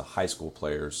you give to high school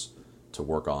players to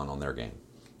work on their game?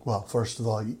 Well, first of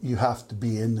all, you have to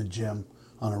be in the gym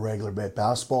on a regular basis.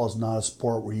 Basketball is not a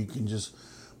sport where you can just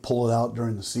pull it out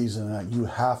during the season. You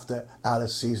have to, out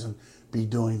of season, be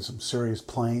doing some serious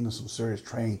playing and some serious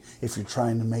training if you're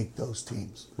trying to make those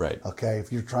teams. Right. Okay.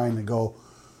 If you're trying to go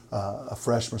a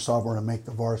freshman, sophomore to make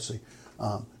the varsity,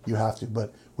 you have to.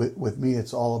 But with me,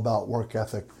 it's all about work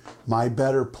ethic. My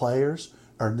better players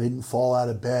didn't fall out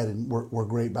of bed and were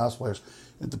great basketball players.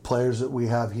 The players that we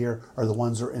have here are the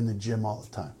ones that are in the gym all the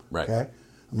time. Right. Okay.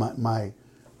 My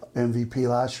MVP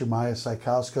last year, Maya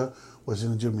Saikowska, was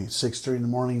in the gym at 6:30 in the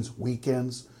mornings,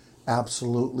 weekends.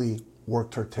 Absolutely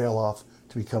worked her tail off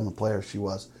to become the player she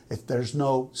was. There's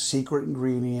no secret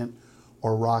ingredient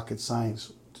or rocket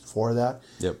science for that.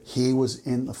 Yep. He was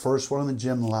in the first one in the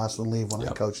gym, the last one to leave when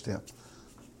I coached him.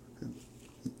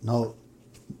 No,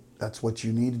 that's what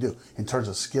you need to do. In terms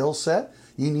of skill set,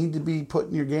 you need to be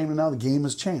putting your game in now. The game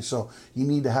has changed. So you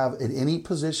need to have, at any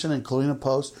position, including a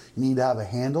post, you need to have a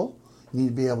handle. You need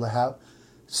to be able to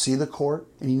see the court,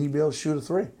 and you need to be able to shoot a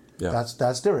three. Yeah.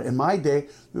 That's different. In my day,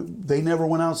 they never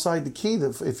went outside the key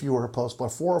if you were a post player.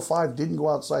 4 or 5 didn't go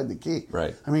outside the key.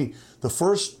 Right. I mean, the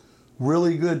first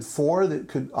really good 4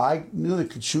 I knew that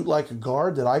could shoot like a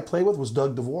guard that I played with was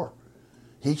Doug DeVore.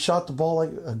 He shot the ball like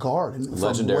a guard, and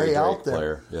legendary from way Drake out there.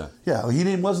 player. Yeah. Yeah,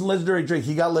 he wasn't legendary Drake.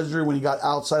 He got legendary when he got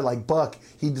outside like Buck.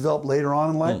 He developed later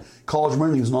on in life. College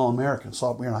Marine, he was an All-American.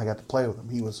 Sophomore year, and I got to play with him.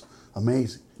 He was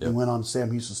amazing. Yep. He went on to Sam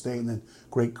Houston State and then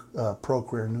great pro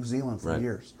career in New Zealand for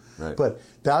years. Right. But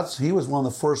he was one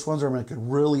of the first ones that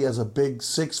could really, as a big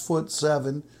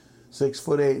 6'7",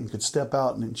 6'8", and could step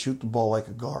out and shoot the ball like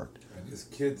a guard. And his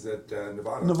kids at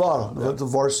Nevada. Nevada, the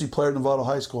varsity player at Nevada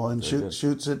High School, and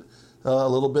shoots it a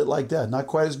little bit like that. Not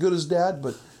quite as good as Dad,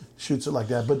 but shoots it like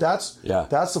that. But that's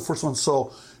the first one.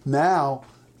 So now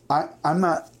I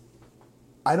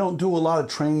don't do a lot of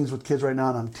trainings with kids right now,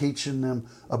 and I'm teaching them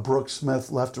a Brooks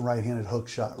Smith left and right-handed hook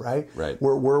shot. Right.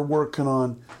 We're working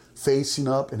on facing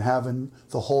up and having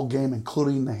the whole game,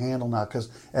 including the handle now, because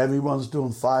everyone's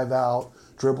doing 5 out,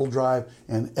 dribble drive,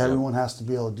 and everyone has to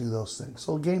be able to do those things.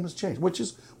 So the game has changed, which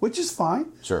is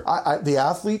fine. Sure. The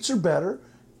athletes are better.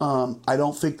 I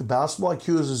don't think the basketball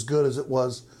IQ is as good as it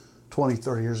was 20,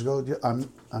 30 years ago.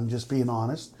 I'm just being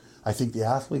honest. I think the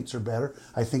athletes are better.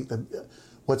 I think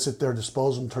what's at their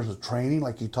disposal in terms of training,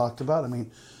 like you talked about. I mean,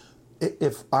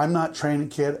 if I'm not training a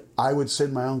kid, I would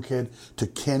send my own kid to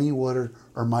Kenny Woodard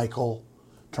or Michael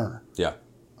Turner. Yeah.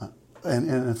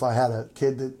 And if I had a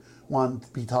kid that wanted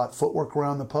to be taught footwork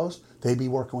around the post, they'd be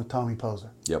working with Tommy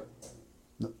Poser. Yep.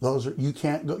 Those are, you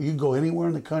can't go. You go anywhere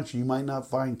in the country, you might not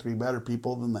find 3 better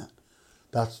people than that.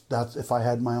 That's if I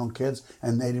had my own kids,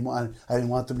 and I didn't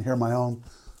want them to hear my own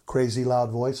crazy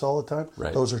loud voice all the time.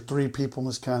 Right. Those are 3 people in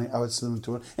this county I would send them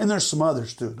to it, and there's some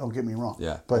others too. Don't get me wrong.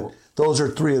 Yeah. But those are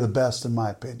 3 of the best in my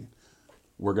opinion.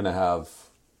 We're gonna have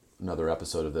another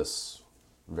episode of this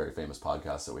very famous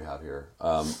podcast that we have here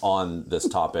on this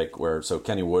topic. So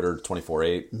Kenny Woodard,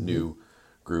 24/8, new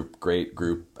group, great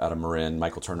group out of Marin.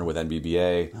 Michael Turner with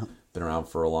NBBA, been around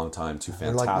for a long time. 2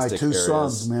 fantastic They're like my 2 areas.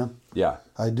 sons, man. Yeah,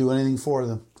 I'd do anything for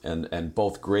them. and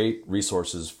both great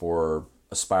resources for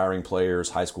aspiring players,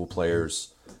 high school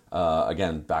players.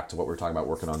 Again, back to what we were talking about,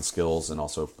 working on skills and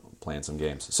also playing some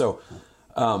games. So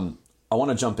I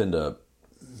want to jump into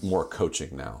more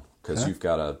coaching now, because you've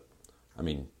got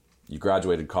you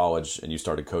graduated college and you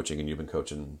started coaching, and you've been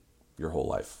coaching your whole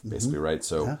life, basically, right?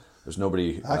 So there's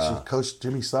nobody... Actually, Coach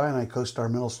Jimmy Sy and I coached our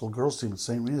middle school girls team at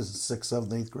St. Rita's in 6th, 7th,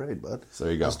 8th grade, bud. So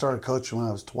there you go. I started coaching when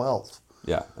I was 12.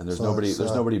 Yeah, and there's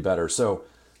nobody better. So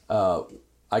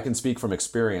I can speak from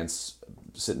experience,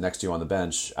 sitting next to you on the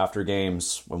bench. After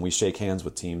games, when we shake hands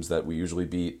with teams that we usually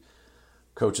beat,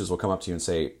 coaches will come up to you and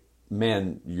say,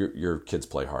 man, your kids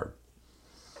play hard.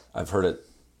 I've heard it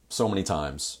so many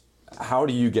times. How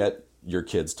do you get your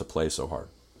kids to play so hard?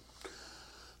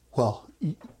 Well,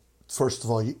 first of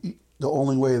all, the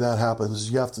only way that happens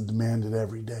is you have to demand it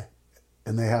every day,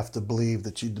 and they have to believe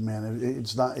that you demand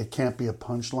it. It can't be a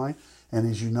punchline. And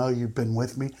as you know, you've been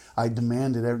with me. I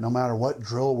demand it no matter what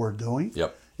drill we're doing.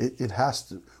 Yep. It has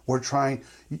to. We're trying.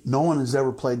 No one has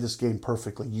ever played this game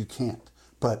perfectly. You can't.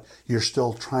 But you're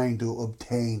still trying to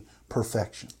obtain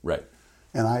perfection. Right.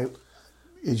 And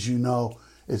as you know,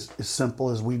 as simple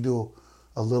as we do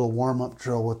a little warm-up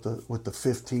drill with the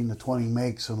 15 to 20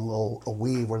 makes and a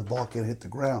weave where the ball can't hit the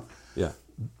ground. Yeah.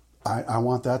 I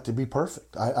want that to be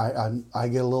perfect. I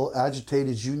get a little agitated,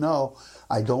 as you know.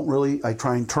 I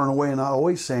try and turn away and not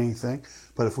always say anything.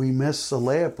 But if we miss a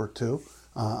layup or two,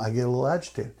 I get a little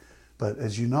agitated. But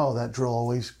as you know, that drill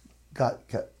always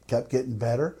kept getting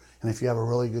better. And if you have a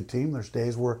really good team, there's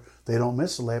days where they don't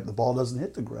miss a layup, the ball doesn't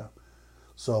hit the ground.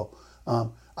 So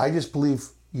I just believe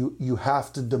you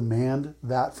have to demand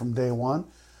that from day one.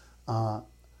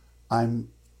 I'm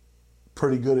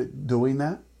pretty good at doing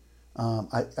that.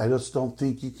 I just don't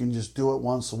think you can just do it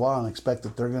once in a while and expect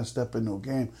that they're going to step into a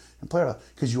game and play it,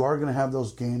 because you are going to have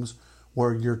those games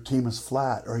where your team is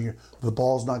flat or the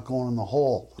ball's not going in the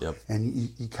hole. Yep. And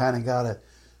you kind of got to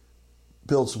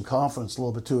build some confidence a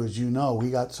little bit too. As you know, we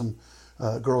got some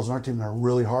girls on our team that are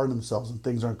really hard on themselves, and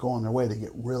things aren't going their way. They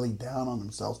get really down on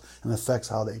themselves, and it affects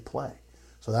how they play.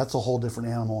 So that's a whole different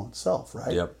animal in itself,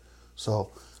 right? Yep.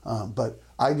 So, but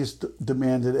I just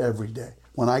demand it every day.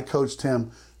 When I coached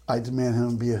him, I demand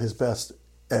him to be at his best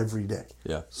every day.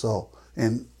 Yeah. So,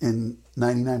 in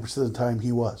 99% of the time,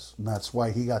 he was, and that's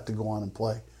why he got to go on and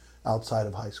play outside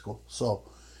of high school. So,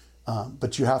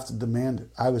 but you have to demand it.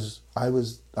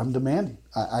 I'm demanding.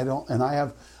 I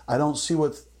don't see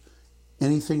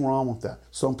anything wrong with that.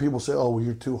 Some people say, "Oh, well,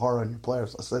 you're too hard on your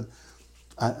players." I said,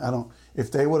 I don't. If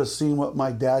they would have seen what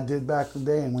my dad did back in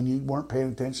the day, and when you weren't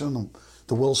paying attention,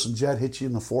 the Wilson jet hit you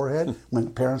in the forehead,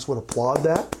 when parents would applaud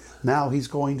that, now he's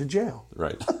going to jail.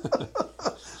 Right.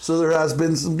 So there has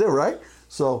been some difference, right?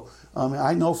 So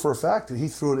I know for a fact that he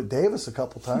threw it at Davis a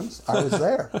couple times. I was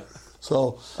there.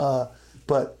 So,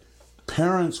 but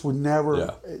parents would never.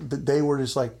 Yeah. They were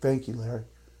just like, "Thank you, Larry.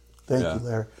 Thank you,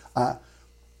 Larry."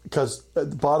 Because the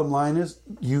bottom line is,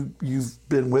 you've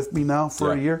been with me now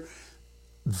for a year.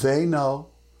 They know,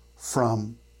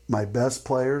 from my best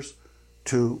players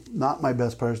to not my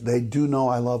best players, they do know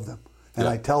I love them. And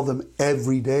I tell them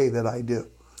every day that I do.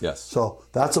 Yes. So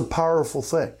that's a powerful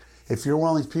thing. If you're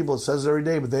one of these people that says it every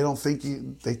day, but they don't think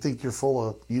they think you're full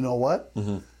of, you know what?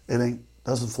 Mm-hmm.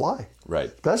 Doesn't fly.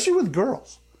 Right. Especially with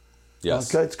girls.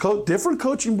 Yes. Okay, it's different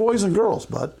coaching boys and girls,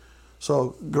 bud.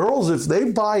 So girls, if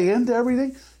they buy into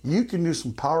everything, you can do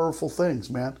some powerful things,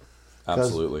 man.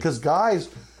 Absolutely. Because guys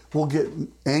will get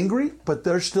angry, but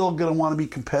they're still going to want to be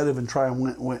competitive and try and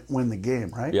win the game,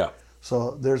 right? Yeah.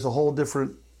 So there's a whole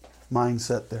different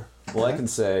mindset there. Well, I can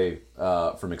say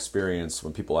from experience,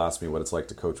 when people ask me what it's like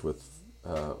to coach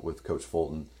with Coach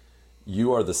Fulton,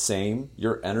 you are the same.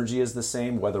 Your energy is the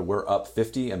same, whether we're up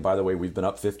 50, and by the way, we've been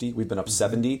up 50, we've been up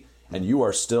 70, and you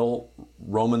are still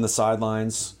roaming the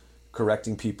sidelines,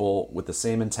 correcting people with the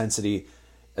same intensity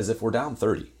as if we're down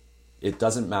 30. It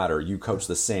doesn't matter. You coach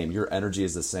the same. Your energy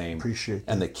is the same. Appreciate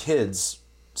that. And the kids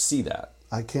see that.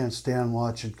 I can't stand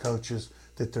watching coaches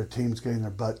that their team's getting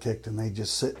their butt kicked and they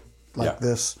just sit like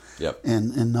this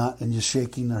and just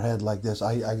shaking their head like this.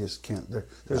 I just can't.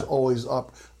 There's always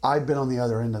up. I've been on the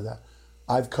other end of that.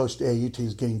 I've coached AU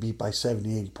teams getting beat by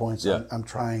 70, 80 points. Yeah. I'm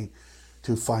trying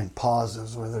to find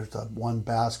positives, whether it's one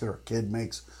basket or a kid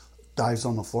dives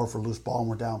on the floor for a loose ball and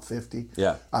we're down 50.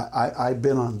 Yeah. I've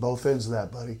been on both ends of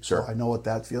that, buddy. Sure. So I know what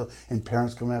that feels. And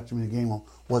parents come after me in the game, well,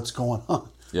 what's going on?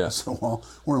 Yeah. So, well,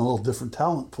 we're in a little different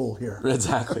talent pool here.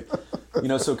 Exactly.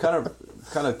 So kind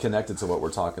of connected to what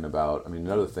we're talking about. I mean,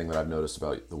 another thing that I've noticed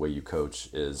about the way you coach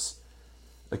is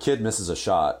a kid misses a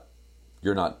shot,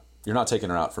 you're not taking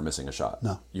her out for missing a shot.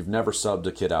 No. You've never subbed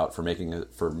a kid out for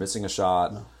missing a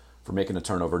shot, for making a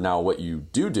turnover. Now, what you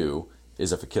do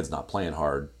is if a kid's not playing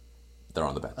hard, they're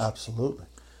on the bench. Absolutely.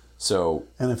 So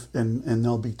And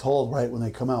they'll be told right when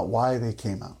they come out why they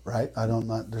came out, right?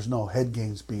 There's no head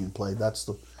games being played. That's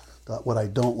what I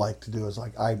don't like to do is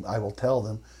like I will tell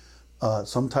them,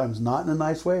 sometimes not in a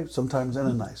nice way, sometimes in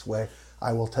a nice way.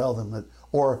 I will tell them that,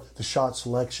 or the shot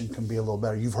selection can be a little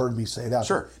better. You've heard me say that.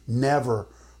 Sure. Never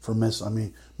for miss. I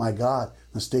mean, my God,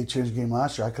 in the state championship game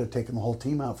last year, I could have taken the whole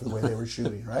team out for the way they were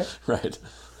shooting, right? Right.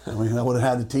 I mean, I would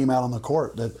have had the team out on the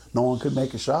court that no one could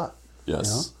make a shot. Yes.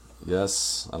 You know?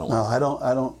 Yes.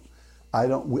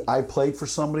 I played for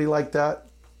somebody like that,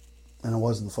 and it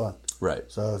wasn't fun. Right.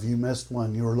 So if you missed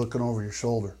one, you were looking over your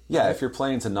shoulder. Yeah, if you're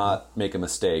playing to not make a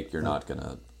mistake, you're not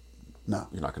gonna. No.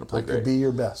 You're not gonna play That great. could be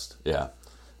your best. Yeah.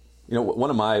 You know, one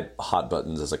of my hot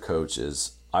buttons as a coach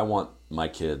is I want my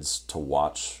kids to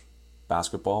watch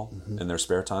basketball in their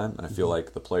spare time, and I feel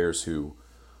like the players who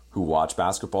watch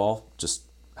basketball just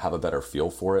have a better feel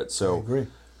for it. So, I agree.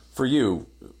 For you,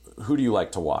 who do you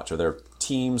like to watch? Are there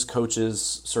teams,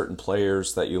 coaches, certain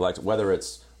players that you like, whether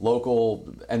it's local,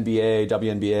 NBA,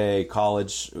 WNBA,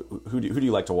 college? Who do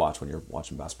you like to watch when you're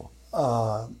watching basketball?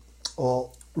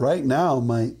 Well, right now,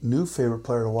 my new favorite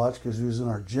player to watch, because he was in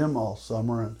our gym all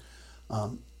summer,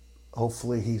 and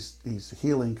hopefully he's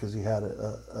healing because he had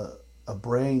a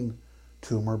brain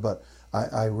tumor. But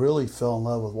I really fell in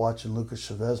love with watching Lucas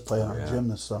Chavez play in our gym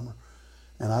this summer,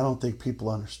 and I don't think people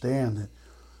understand that.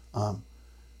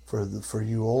 For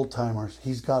you old timers,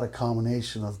 he's got a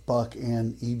combination of Buck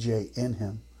and EJ in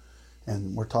him,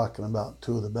 and we're talking about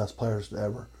two of the best players to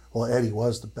ever. Well, Eddie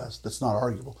was the best. That's not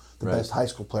arguable. The best high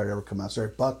school player to ever come out. Sorry,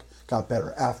 Buck got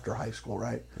better after high school,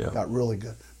 right? Yeah. Got really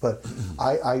good. But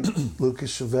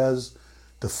Lucas Chavez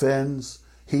defends.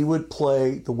 He would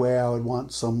play the way I would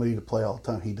want somebody to play all the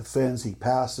time. He defends, he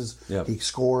passes, he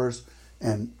scores,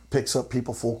 and picks up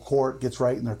people full court, gets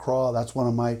right in their craw. That's one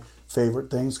of my favorite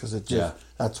things because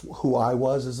that's who I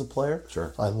was as a player.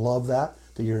 Sure. I love that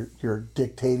you're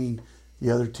dictating the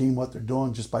other team what they're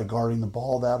doing just by guarding the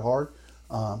ball that hard.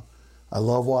 I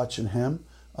love watching him.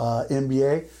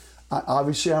 NBA,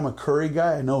 obviously I'm a Curry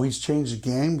guy. I know he's changed the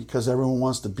game because everyone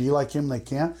wants to be like him. They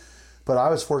can't. But I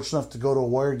was fortunate enough to go to a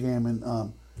Warrior game,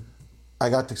 and I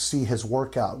got to see his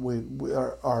workout.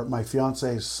 My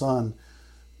fiance's son,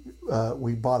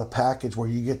 we bought a package where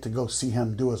you get to go see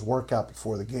him do his workout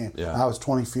before the game. Yeah. And I was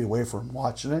 20 feet away from him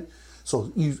watching it.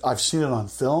 So I've seen it on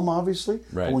film, obviously.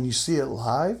 Right. But when you see it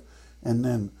live, and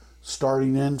then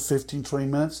starting in 15, 20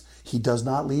 minutes, he does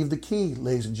not leave the key,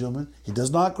 ladies and gentlemen. He does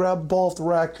not grab the ball off the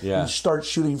rack and start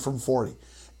shooting from 40.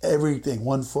 Everything,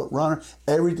 1 foot runner,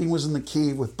 everything was in the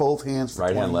key with both hands for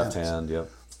Right 20 hand, minutes. left hand, yep.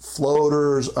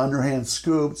 Floaters, underhand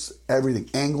scoops, everything.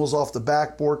 Angles off the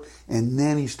backboard, and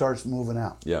then he starts moving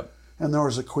out. Yep. And there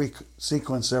was a quick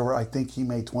sequence there where I think he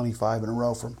made 25 in a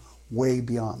row from way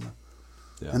beyond them.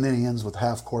 Yeah. And then he ends with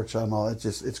half court shot and all.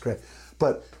 It's great.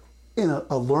 But in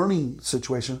a learning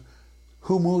situation,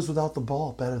 who moves without the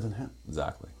ball better than him?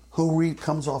 Exactly. Who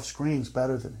comes off screens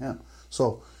better than him?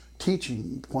 So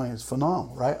teaching point is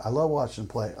phenomenal, right? I love watching him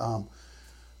play.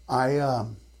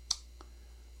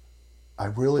 I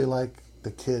really like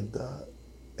the kid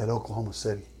at Oklahoma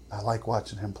City. I like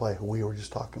watching him play, who we were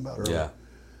just talking about earlier. Yeah.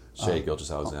 Shea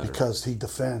Gilgeous-Alexander. Because he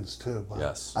defends too. But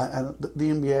Yes. the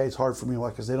NBA is hard for me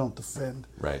because they don't defend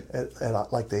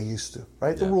like they used to,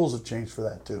 right? The rules have changed for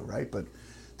that too, right? But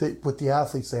with the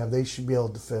athletes they have, they should be able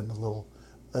to defend a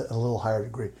little higher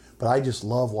degree. But I just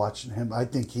love watching him. I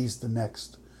think he's the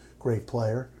next great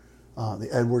player. The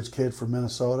Edwards kid from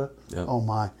Minnesota. Yep. Oh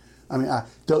my! I mean,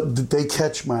 they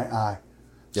catch my eye.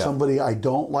 Yep. Somebody I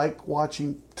don't like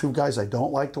watching. Two guys I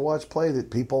don't like to watch play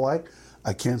that people like.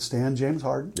 I can't stand James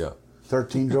Harden. Yeah.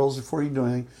 13 drills before you do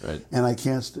anything. Right. And I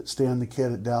can't stand the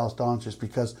kid at Dallas Doncic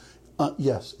because,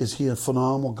 yes, is he a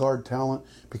phenomenal guard talent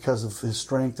because of his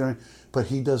strength? But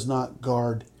he does not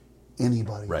guard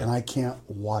anybody. Right. And I can't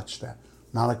watch that.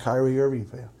 Not a Kyrie Irving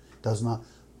fan. Does not.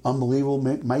 Unbelievable.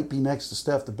 Might be next to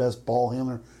Steph, the best ball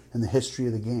handler in the history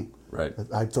of the game. Right.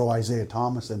 I'd throw Isaiah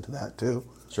Thomas into that too.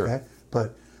 Sure. Okay?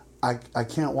 But I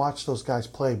can't watch those guys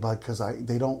play because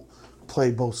they don't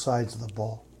play both sides of the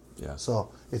ball. Yeah.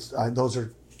 So those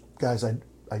are guys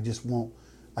I just won't.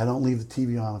 I don't leave the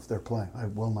TV on if they're playing. I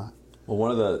will not.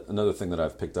 Well, another thing that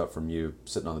I've picked up from you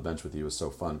sitting on the bench with you is so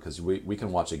fun because we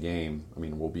can watch a game. I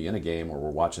mean, we'll be in a game or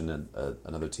we're watching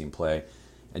another team play,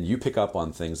 and you pick up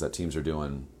on things that teams are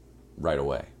doing right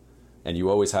away, and you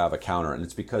always have a counter, and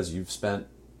it's because you've spent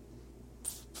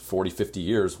 40, 50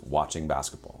 years watching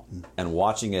basketball and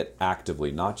watching it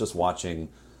actively, not just watching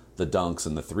the dunks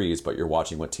and the threes, but you're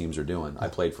watching what teams are doing. I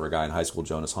played for a guy in high school,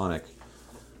 Jonas Honeck,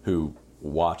 who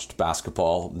watched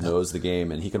basketball, knows the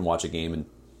game, and he can watch a game in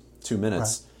 2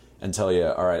 minutes. and tell you,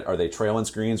 all right, are they trailing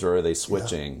screens or are they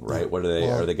switching, right? What are they?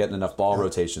 Are they getting enough ball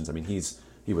rotations? I mean,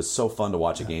 he was so fun to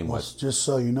watch a game with. Just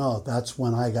so you know, that's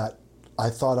when I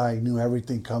thought I knew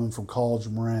everything coming from college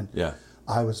in Marin. Yeah.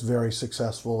 I was very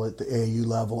successful at the AAU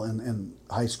level in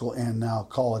high school and now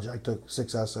college. I took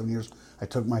 6 out of 7 years. I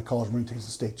took my college Marine teams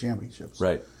to state championships.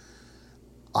 Right.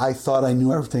 I thought I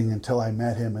knew everything until I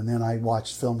met him, and then I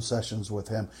watched film sessions with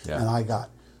him, Yeah. and I got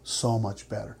so much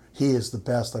better. He is the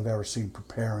best I've ever seen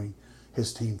preparing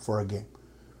his team for a game.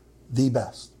 The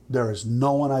best. There is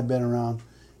no one I've been around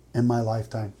in my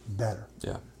lifetime better.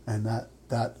 Yeah. And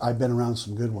that I've been around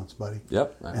some good ones, buddy.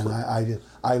 Yep. Absolutely. And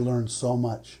I learned so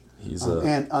much. He's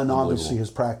and obviously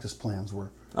his practice plans were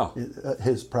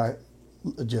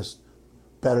just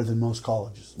better than most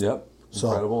colleges. Yep. So,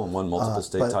 incredible, and won multiple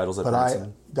state titles at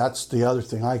Princeton. That's the other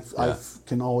thing. I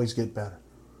can always get better.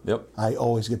 Yep. I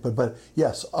always get better. But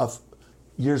yes, of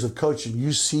years of coaching,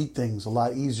 you see things a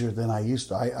lot easier than I used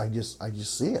to. I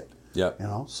just see it. Yeah. You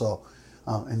know. So,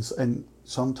 and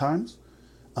sometimes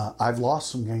I've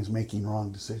lost some games making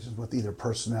wrong decisions with either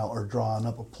personnel or drawing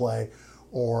up a play,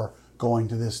 or going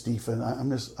to this defense. I'm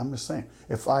just saying.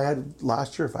 If I had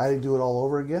to do it all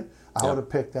over again, I would have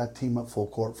picked that team up full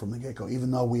court from the get-go.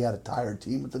 Even though we had a tired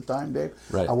team at the time, Dave,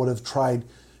 right. I would have tried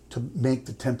to make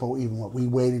the tempo even. We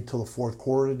waited till the fourth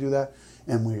quarter to do that,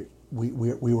 and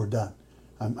we were done.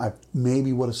 I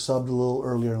maybe would have subbed a little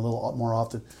earlier and a little more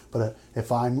often, but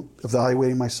if I'm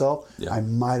evaluating myself, I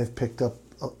might have picked up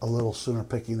a little sooner,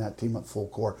 picking that team up full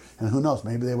court. And who knows,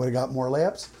 maybe they would have got more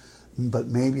layups, but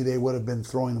maybe they would have been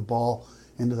throwing the ball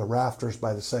into the rafters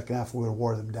by the second half. We would have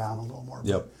wore them down a little more.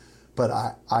 Yep. But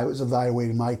I was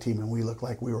evaluating my team, and we looked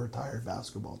like we were a tired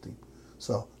basketball team.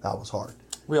 So that was hard.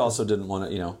 We also didn't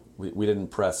want to, we didn't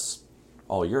press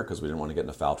all year because we didn't want to get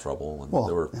into foul trouble. And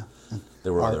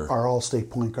there were other. Our all-state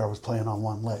point guard was playing on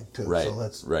one leg too. Right.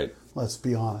 So let's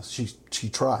be honest. She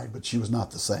tried, but she was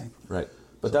not the same. Right.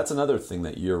 But that's another thing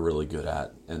that you're really good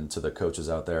at, and to the coaches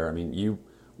out there. I mean,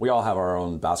 we all have our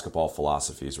own basketball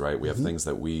philosophies, right? We have things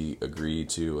that we agree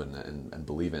to and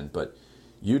believe in, but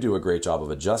you do a great job of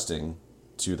adjusting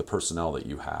to the personnel that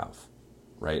you have,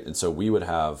 right? And so we would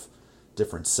have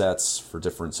different sets for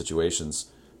different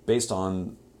situations based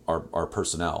on our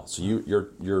personnel. So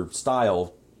your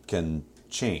style can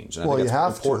change. And I think you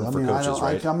have important to. for coaches,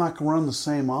 right? I'm not going to run the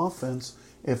same offense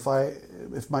if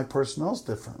my personnel's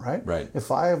different, right? Right.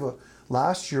 If I have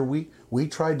last year we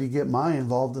tried to get Maya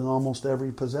involved in almost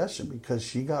every possession because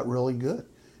she got really good,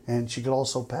 and she could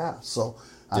also pass. So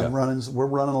we're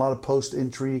running a lot of post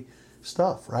entry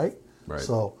stuff, right? Right.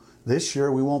 So this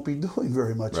year we won't be doing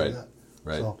very much of that.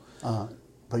 Right. So,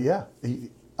 but yeah,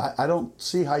 I don't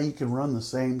see how you can run the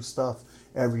same stuff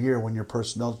every year when your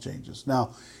personnel changes.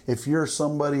 Now, if you're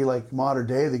somebody like modern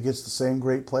day that gets the same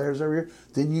great players every year,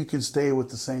 then you can stay with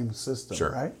the same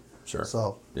system, right? Sure.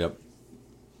 So, yep.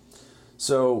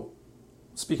 So,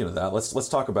 speaking of that, let's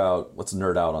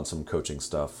nerd out on some coaching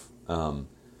stuff.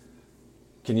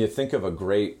 Can you think of a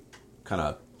great kind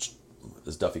of,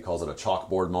 as Duffy calls it, a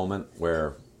chalkboard moment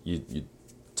where you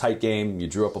tight game, you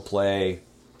drew up a play,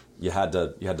 you had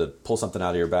to pull something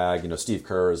out of your bag? Steve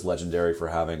Kerr is legendary for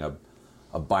having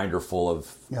a binder full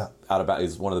of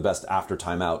he's one of the best after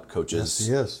timeout coaches. Yes,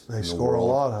 he is. They score a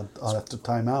lot on after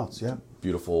timeouts. Yeah,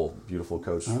 beautiful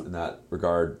coach in that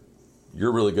regard.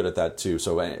 You're really good at that too.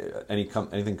 So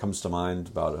anything comes to mind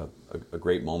about a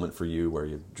great moment for you where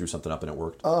you drew something up and it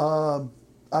worked?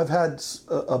 I've had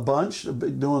a bunch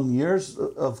doing years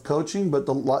of coaching, but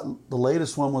the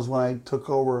latest one was when I took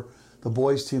over the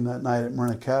boys team that night at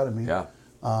Marin Academy. Yeah.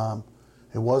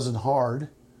 It wasn't hard.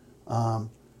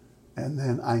 And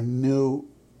then I knew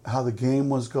how the game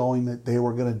was going, that they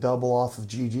were going to double off of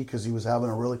Gigi because he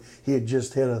had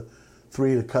just hit a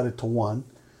 3 to cut it to 1.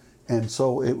 And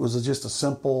so it was just a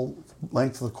simple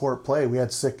length of the court play. We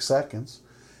had 6 seconds,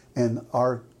 and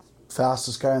our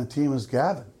fastest guy on the team is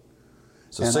Gavin.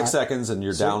 So 6 seconds, and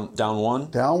you're down one?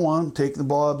 Down one, taking the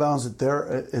ball out of bounds at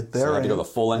their So you had to go the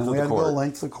full length of the court. We had to go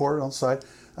length of the court on side.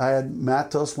 I had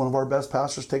Matos, one of our best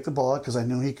passers, take the ball out because I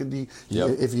knew he could be.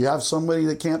 Yep. If you have somebody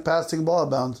that can't pass, take the ball out of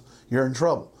bounds, you're in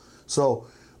trouble. So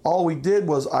all we did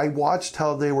was I watched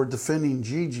how they were defending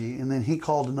Gigi, and then he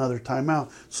called another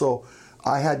timeout. So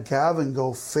I had Gavin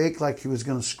go fake like he was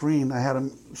going to screen. I had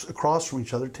them across from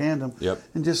each other, tandem,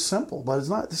 and just simple. But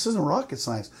this isn't rocket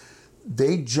science.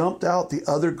 They jumped out. The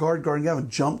other guarding Gavin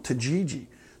jumped to Gigi.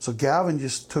 So Gavin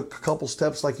just took a couple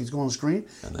steps like he's going to screen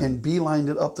and beelined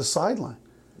it up the sideline.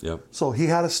 Yep. So he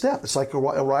had a step. It's like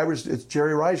it's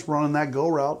Jerry Rice running that go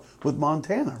route with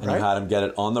Montana, right? And you had him get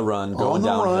it on the run, going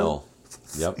downhill.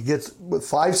 Yep. He gets, with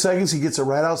 5 seconds, he gets it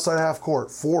right outside half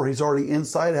court. 4, he's already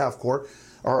inside half court.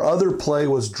 Our other play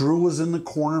was Drew was in the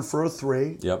corner for a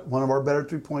 3. Yep. One of our better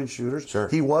 3-point shooters. Sure.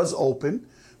 He was open,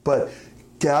 but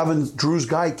Drew's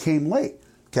guy came late.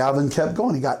 Gavin kept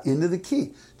going. He got into the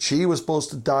key. Chi was supposed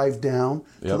to dive down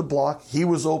to the block. He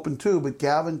was open too, but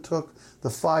Gavin took the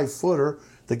 5-footer.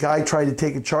 The guy tried to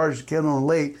take a charge to get on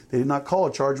late. They did not call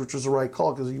a charge, which was the right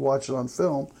call because you watch it on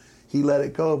film. He let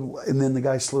it go, and then the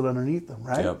guy slid underneath him,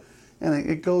 right? Yep. And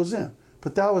it goes in.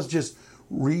 But that was just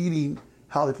reading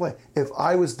how they play. If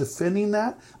I was defending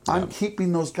that, I'm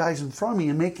keeping those guys in front of me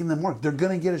and making them work. They're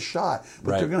going to get a shot,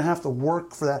 but they're going to have to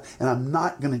work for that. And I'm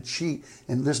not going to cheat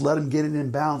and just let them get it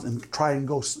in bounds and try and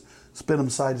go spin them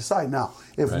side to side. Now,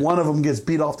 if one of them gets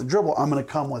beat off the dribble, I'm going to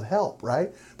come with help,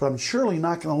 right? But I'm surely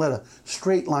not going to let a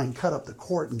straight line cut up the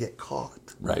court and get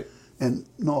caught. Right. And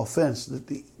no offense,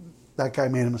 that guy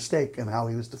made a mistake in how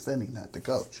he was defending that, the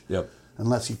coach. Yep.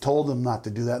 Unless he told them not to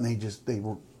do that, and they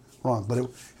were wrong. But it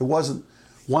wasn't.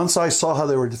 Once I saw how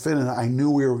they were defending it, I knew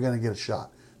we were going to get a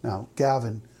shot. Now,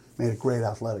 Gavin made a great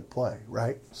athletic play,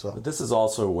 right? So, But this is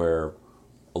also where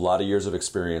a lot of years of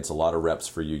experience, a lot of reps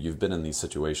for you. You've been in these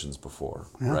situations before,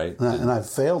 right? And I've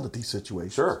failed at these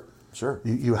situations. Sure.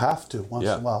 You have to once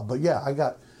in a while. But yeah,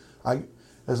 when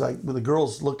the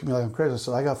girls look at me like I'm crazy, I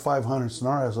said, I got 500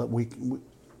 scenarios that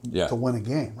to win a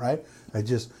game, right?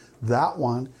 That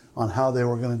one on how they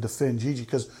were going to defend Gigi,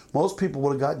 because most people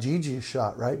would have got Gigi a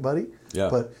shot, right, buddy? Yeah.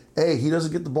 But he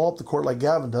doesn't get the ball up the court like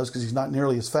Gavin does because he's not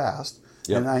nearly as fast.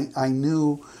 Yep. And I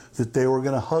knew that they were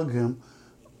going to hug him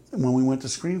when we went to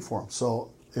screen for him.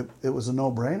 So it was a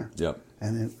no-brainer. Yep.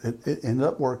 And it ended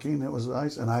up working. It was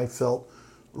nice, and I felt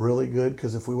really good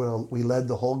because if we led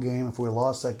the whole game, if we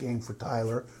lost that game for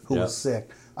Tyler, who was sick,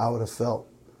 I would have felt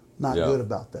not good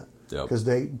about that. Because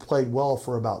they played well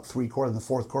for about 3 quarters. In the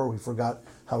fourth quarter, we forgot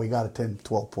how we got a 10,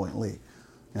 12-point lead,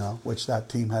 which that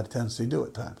team had a tendency to do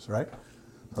at times, right?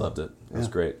 Loved it. It was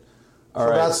great. All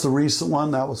right. That's the recent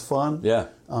one. That was fun. Yeah.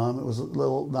 It was a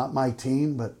little, not my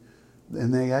team,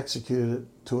 and they executed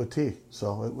it to a T.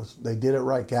 So they did it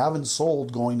right. Gavin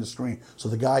sold going to screen. So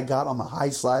the guy got on the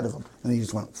high side of him, and he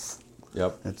just went,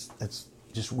 Yep. It's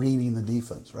just reading the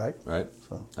defense, right? Right.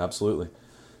 So. Absolutely.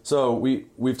 So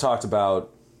we've talked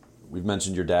about, we've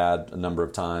mentioned your dad a number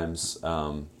of times.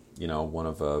 One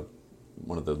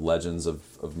of the legends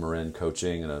of Marin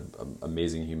coaching and an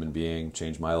amazing human being,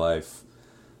 changed my life.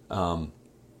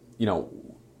 You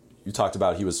talked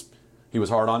about he was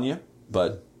hard on you,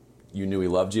 but you knew he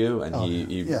loved you and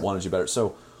he wanted you better.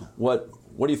 So what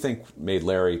do you think made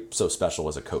Larry so special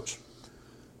as a coach?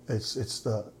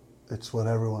 It's what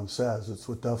everyone says. It's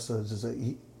what Duff says, is that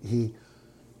he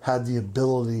had the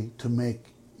ability to make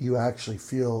you actually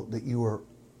feel that you were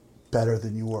better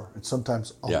than you were, and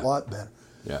sometimes a lot better.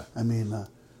 Yeah. I mean,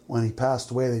 when he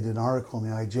passed away, they did an article in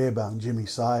the IJ about him. Jimmy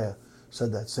Saya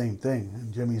said that same thing,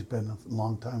 and Jimmy's been a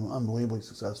long time, unbelievably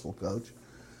successful coach.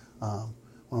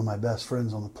 One of my best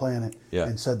friends on the planet,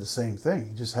 and said the same thing.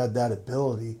 He just had that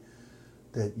ability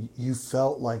that you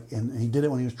felt like, and he did it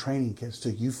when he was training kids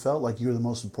too. You felt like you were the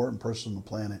most important person on the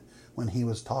planet when he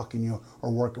was talking to you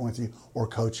or working with you or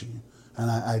coaching you.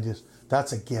 And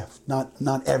that's a gift. Not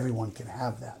everyone can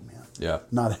have that, man. Yeah.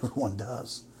 Not everyone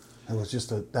does. It was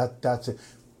just that's it.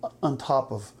 On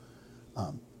top of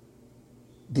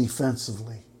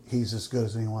defensively, he's as good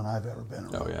as anyone I've ever been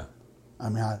around. Oh yeah. I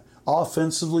mean,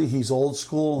 offensively, he's old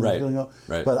school. And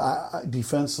right. But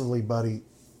defensively, buddy,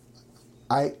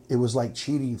 it was like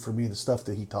cheating for me, the stuff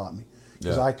that he taught me,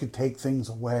 because I could take things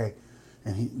away,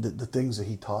 and the things that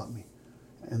he taught me.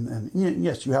 And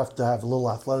yes, you have to have a little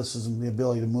athleticism, the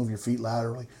ability to move your feet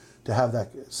laterally to have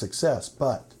that success.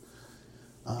 But,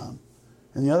 and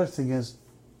the other thing is,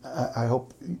 I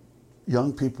hope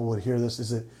young people would hear this,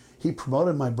 is that he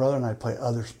promoted my brother and I to play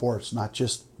other sports, not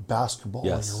just basketball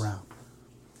all year round.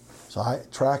 So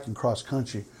track and cross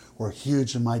country were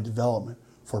huge in my development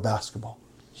for basketball.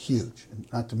 Huge. And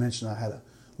not to mention I had a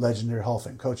legendary Hall of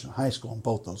Fame coach in high school in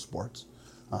both those sports,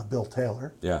 Bill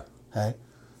Taylor. Yeah. Hey.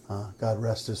 God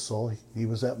rest his soul. He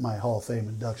was at my Hall of Fame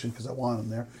induction because I wanted him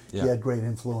there. Yeah. He had great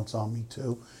influence on me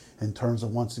too, in terms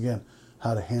of, once again,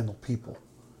 how to handle people.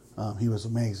 He was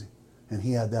amazing, and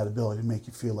he had that ability to make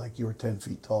you feel like you were 10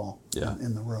 feet tall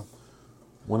in the room.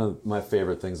 One of my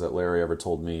favorite things that Larry ever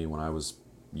told me when I was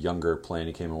younger playing,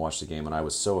 he came and watched the game, and I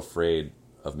was so afraid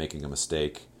of making a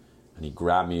mistake, and he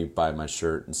grabbed me by my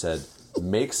shirt and said,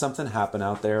 "Make something happen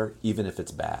out there, even if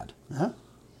it's bad." Yeah.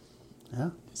 Yeah.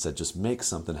 He said, just make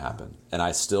something happen. And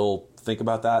I still think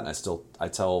about that, and I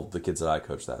tell the kids that I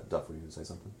coach that. Duff, were you going to say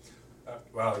something?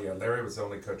 Well, yeah, Larry was the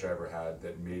only coach I ever had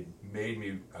that made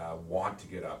me want to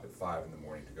get up at 5 in the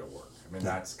morning to go work. I mean,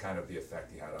 that's kind of the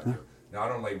effect he had on you.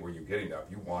 Not only were you getting up,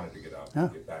 you wanted to get up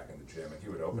and get back in the gym, and he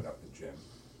would open up the gym.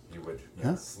 He would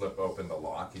slip open the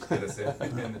lock. He'd get us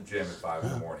in the gym at 5 in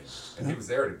the morning, and he was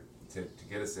there to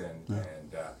get us in.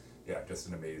 And just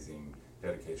an amazing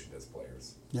dedication to his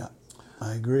players. Yeah,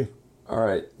 I agree. All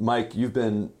right, Mike, you've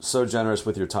been so generous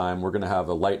with your time. We're going to have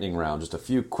a lightning round. Just a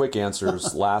few quick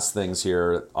answers, last things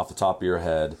here off the top of your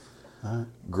head.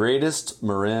 Greatest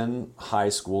Marin high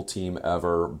school team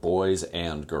ever, boys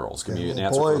and girls. Give me an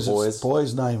answer for boys.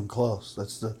 Boys, not even close.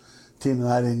 That's the team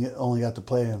that I only got to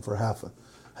play in for half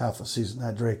a season.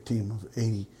 That Drake team of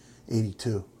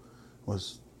 82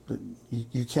 was.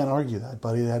 You can't argue that,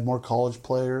 buddy. They had more college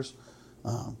players.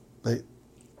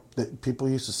 People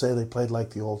used to say they played like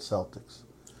the old Celtics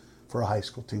for a high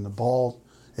school team. The ball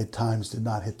at times did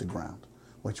not hit the ground,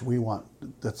 which we want.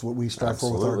 That's what we strive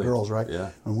for with our girls, right?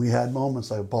 Yeah. And we had moments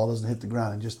like the ball doesn't hit the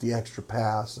ground and just the extra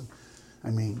pass. And I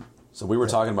mean. So we were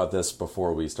talking about this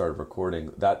before we started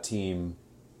recording. That team,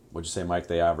 would you say, Mike,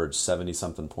 they averaged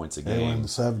 70-something points a game? They were in the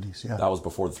 70s, yeah. That was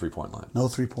before the three-point line. No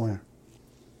three-pointer.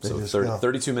 So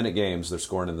 32-minute games, they're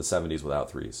scoring in the 70s without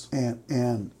threes.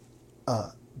 And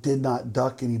did not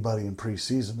duck anybody in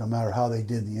preseason, no matter how they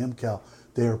did the MCAL.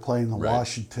 They were playing the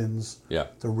Washingtons, the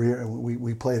rear.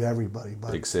 We played everybody.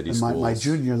 But big city schools. My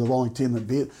junior, the only team that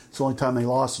beat. It's the only time they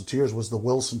lost in 2 years was the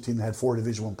Wilson team that had 4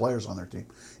 Division I players on their team,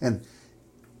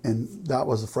 and that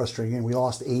was a frustrating game. We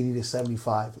lost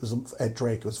 80-75. It was at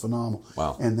Drake. It was phenomenal.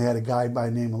 Wow. And they had a guy by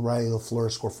the name of Riley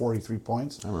LaFleur score 43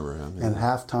 points. I remember him. Yeah. And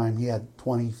halftime he had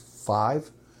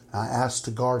 25. I asked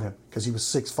to guard him because he was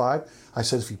 6'5". I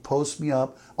said, if he posts me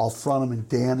up, I'll front him,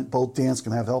 and both Dan's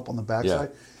can have help on the backside.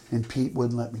 Yeah. And Pete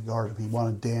wouldn't let me guard him. He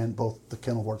wanted both the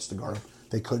Kenilworths to guard him.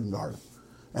 They couldn't guard him.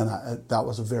 And that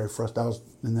was a very frustrating.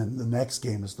 And then the next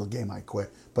game is the game I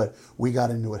quit. But we got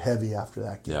into it heavy after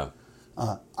that game. Yeah.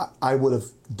 I would have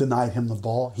denied him the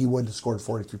ball. He wouldn't have scored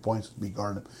 43 points to be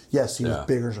guarding him. Yes, he was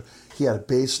bigger. He had a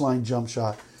baseline jump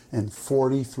shot and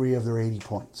 43 of their 80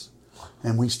 points.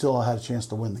 And we still had a chance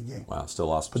to win the game. Wow, still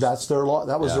lost. But that's their loss.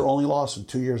 That was their only loss in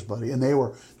 2 years, buddy. And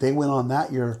they went on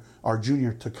that year. Our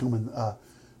junior to come and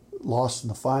lost in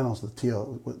the finals with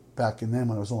TO back in then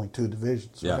when it was only 2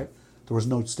 divisions, right? There was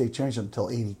no state championship until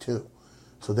 82.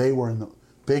 So they were in the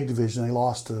big division. They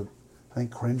lost to, I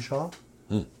think, Crenshaw.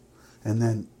 And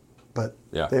then, but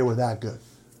they were that good.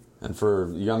 And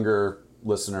for younger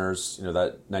listeners, that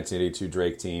 1982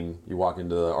 Drake team, you walk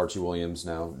into the Archie Williams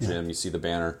now gym, you see the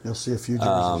banner. You'll see a few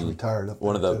jerseys retired up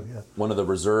one there of the One of the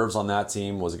reserves on that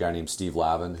team was a guy named Steve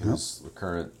Lavin, who's the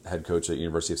current head coach at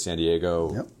University of San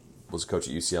Diego, was a coach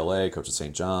at UCLA, coach at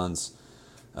St. John's.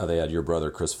 They had your brother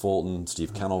Chris Fulton,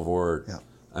 Steve Kenilworth.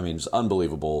 I mean, just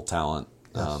unbelievable talent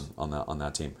on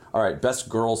that team. All right, best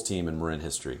girls team in Marin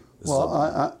history. This is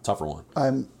a tougher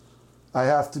one. I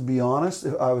have to be honest.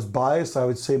 If I was biased, I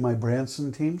would say my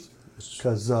Branson teams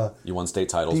because you won state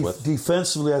titles with.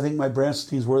 Defensively, I think my Branson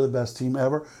teams were the best team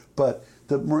ever. But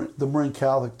the Marin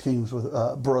Catholic teams with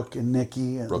Brooke and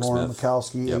Nikki and Lauren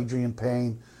Mikowski, Adrian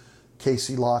Payne,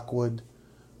 Casey Lockwood.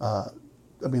 I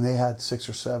mean, they had 6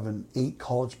 or 7, 8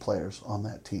 college players on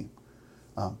that team.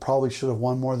 Probably should have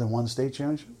won more than one state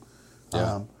championship.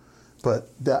 But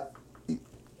that,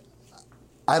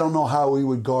 I don't know how we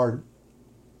would guard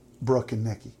Brooke and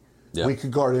Nikki. We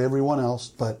could guard everyone else,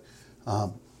 but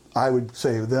I would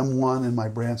say them 1 and my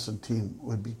Branson team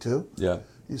would be 2.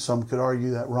 Some could argue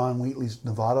that Ron Wheatley's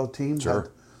Novato team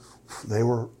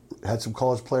had some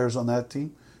college players on that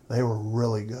team. They were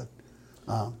really good,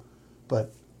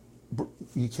 but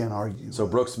you can't argue. So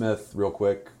Brooke Smith, real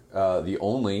quick, the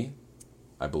only,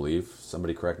 I believe,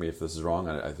 somebody correct me if this is wrong.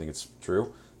 I think it's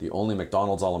true. The only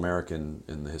McDonald's All-American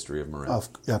in the history of Marin.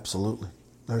 Absolutely.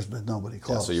 There's been nobody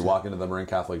close. So you walk into the Marin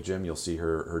Catholic gym, you'll see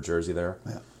her jersey there.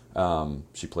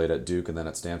 She played at Duke and then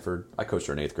at Stanford. I coached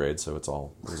her in 8th grade, so it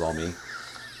was all me.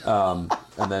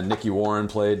 And then Nikki Warren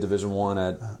played Division I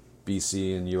at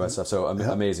BC and USF. So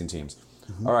amazing teams.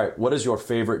 All right, what is your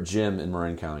favorite gym in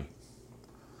Marin County?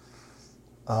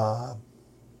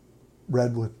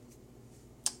 Redwood.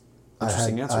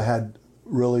 Interesting answer. I had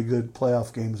really good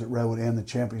playoff games at Redwood and the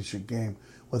championship game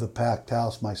with a packed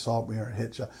house my sophomore year at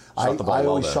hit shot. I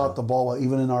always shot the ball well.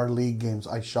 Even in our league games,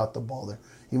 I shot the ball there.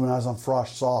 Even when I was on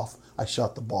Frost Soft, I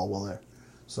shot the ball well there.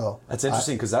 So that's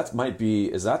interesting because that might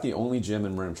be, is that the only gym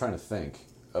in Marin, I'm trying to think,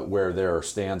 where there are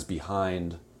stands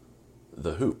behind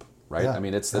the hoop, right? I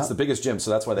mean, it's the biggest gym, so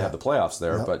that's why they have the playoffs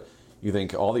there. But you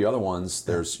think all the other ones,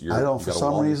 there's I don't, for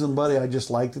some reason, buddy, I just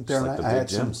liked it there. Just like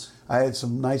I had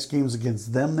some nice games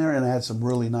against them there, and I had some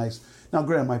really nice Now,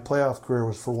 granted, my playoff career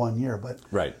was for 1 year, but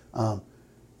Right.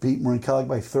 Beat Marin Kellogg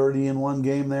by 30 in one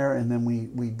game there, and then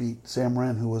we beat San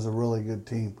Marin, who was a really good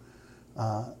team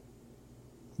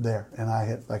there. And I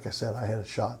had, like I said, I had a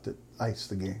shot that iced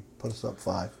the game, put us up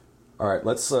 5. All right,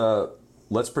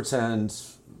 let's pretend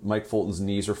Mike Fulton's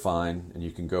knees are fine and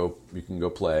you can go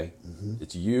play. Mm-hmm.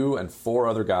 It's you and 4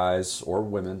 other guys or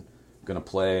women going to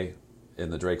play in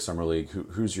the Drake Summer League.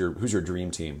 Who's your dream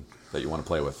team that you want to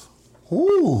play with?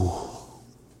 Ooh,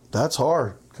 that's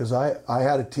hard because I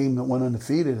had a team that went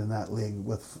undefeated in that league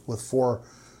with 4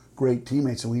 great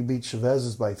teammates, and we beat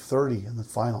Chavez's by 30 in the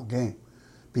final game.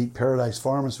 Beat Paradise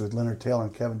Pharmacy with Leonard Taylor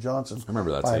and Kevin Johnson. I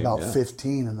remember that by team, about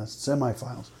 15 in the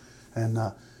semifinals, and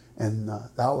that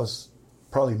was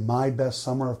probably my best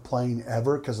summer of playing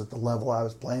ever because at the level I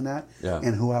was playing at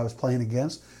and who I was playing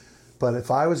against. But if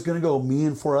I was going to go me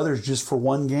and 4 others just for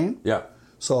one game,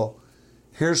 so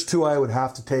here's 2 I would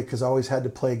have to take because I always had to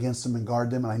play against them and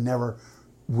guard them,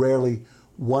 and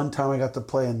one time I got to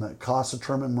play in the Casa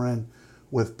tournament in Marin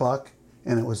with Buck,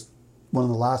 and it was one of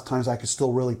the last times I could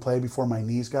still really play before my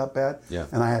knees got bad. Yeah.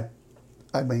 And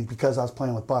because I was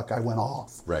playing with Buck, I went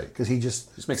off. Right. Because he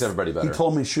just makes everybody better. He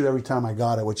told me to shoot every time I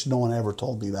got it, which no one ever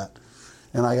told me that.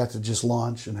 And I got to just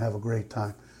launch and have a great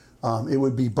time. It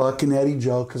would be Buck and Eddie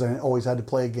Joe because I always had to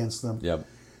play against them. Yep.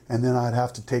 And then I'd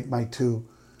have to take my 2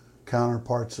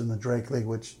 counterparts in the Drake League,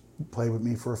 which played with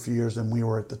me for a few years, and we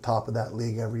were at the top of that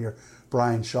league every year.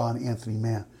 Brian Shaw and Anthony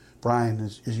Mann. Brian,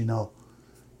 as you know,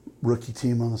 rookie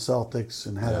team on the Celtics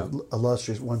and had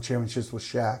illustrious, won championships with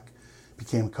Shaq.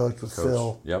 Became a coach with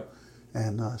Phil. Yep.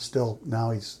 And still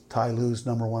now he's Ty Lue's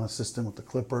 #1 assistant with the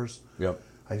Clippers. Yep.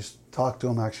 I just talked to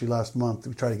him actually last month.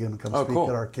 We tried to get him to come speak cool.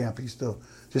 at our camp. He's still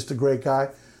just a great guy,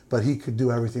 but he could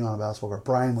do everything on a basketball court.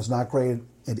 Brian was not great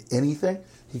at anything.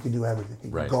 He could do everything. He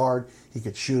could guard, he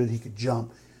could shoot it, he could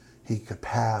jump, he could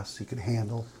pass, he could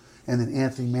handle. And then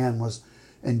Anthony Mann was,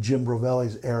 in Jim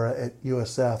Brovelli's era at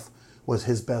USF, was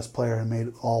his best player and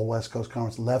made all West Coast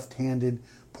Conference. Left-handed,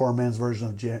 poor man's version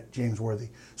of James Worthy.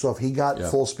 So if he got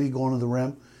full speed going to the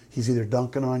rim, he's either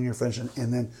dunking on you or finishing.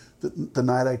 And then the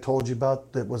night I told you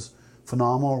about that was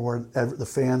phenomenal, where the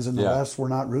fans in the West were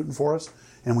not rooting for us,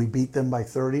 and we beat them by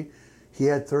 30, he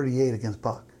had 38 against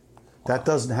Buck. That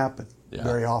doesn't happen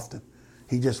very often.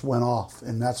 He just went off,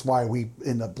 and that's why we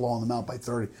ended up blowing them out by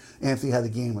 30. Anthony had the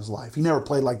game of his life. He never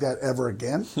played like that ever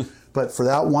again, but for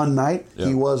that one night,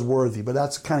 he was worthy. But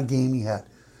that's the kind of game he had.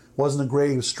 Wasn't a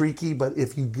great, he was streaky, but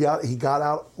if he got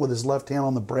out with his left hand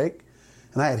on the break,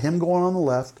 and I had him going on the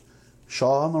left,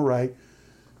 Shaw on the right,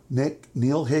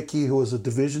 Neil Hickey, who was a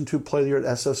Division II player at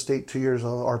SF State 2 years,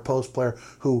 our post player,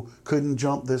 who couldn't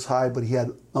jump this high, but he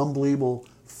had unbelievable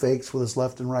fakes with his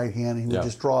left and right hand. He would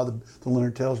just draw the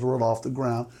Leonard Taylor's road off the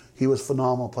ground. He was a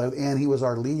phenomenal player, and he was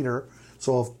our leader.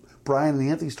 So if Brian and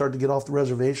Anthony started to get off the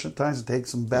reservation at times and take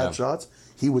some bad shots,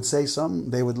 he would say something,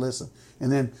 they would listen.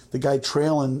 And then the guy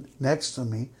trailing next to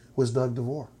me was Doug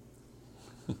DeVore.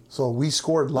 So we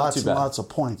scored lots and lots of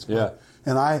points.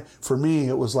 And for me,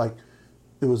 it was like,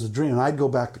 it was a dream. And I'd go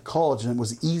back to college, and it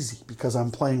was easy because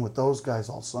I'm playing with those guys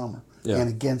all summer.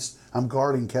 And I'm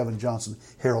guarding Kevin Johnson,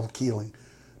 Harold Keeling,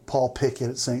 Paul Pickett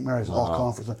at St. Mary's, all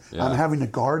conference. I'm having to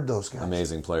guard those guys.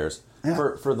 Amazing players.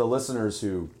 For the listeners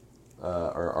who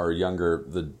are younger,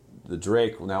 the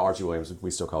Drake, now Archie Williams,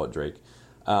 we still call it Drake,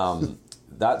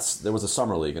 there was a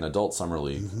summer league, an adult summer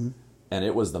league, and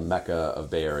it was the mecca of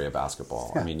Bay Area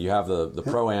basketball. I mean, you have the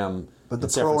Pro-Am. But the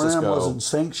San Pro-Am Francisco wasn't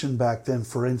sanctioned back then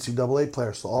for NCAA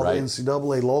players. So all the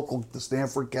NCAA local, the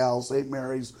Stanford Cal, St.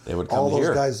 Mary's, they would come all those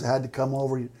here. guys had to come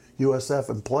over USF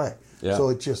and play. So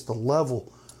it just, the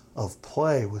level of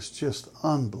play was just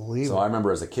unbelievable. So I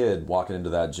remember as a kid walking into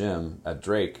that gym at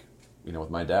Drake, with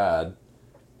my dad,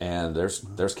 and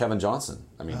there's Kevin Johnson.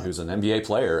 I mean, who's an NBA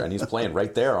player, and he's playing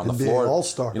right there on the NBA floor.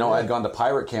 All-Star. I had gone to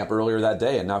pirate camp earlier that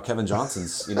day, and now Kevin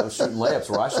Johnson's shooting layups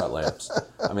where I shot layups.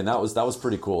 I mean, that was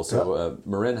pretty cool. So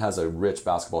Marin has a rich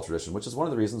basketball tradition, which is one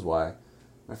of the reasons why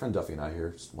my friend Duffy and I here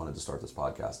just wanted to start this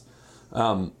podcast.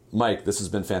 Mike, this has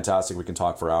been fantastic. We can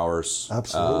talk for hours.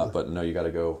 Absolutely. But no, you got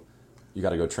to go. You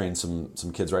got to go train some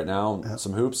kids right now,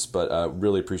 some hoops. But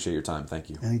really appreciate your time.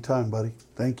 Thank you. Anytime, buddy.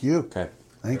 Thank you. Okay.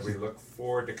 Thank We you. look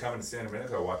forward to coming to San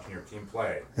Domenico, watching your team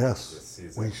play Yes. this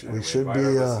season. We should invite be.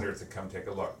 our listeners to come take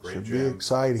a look. Great Should gym. be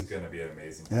exciting. It's going to be an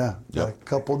amazing. Yeah. Got a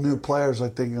couple new players. I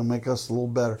think will make us a little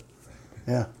better.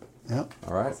 Yeah. Yep.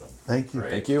 All right. Awesome. Thank you.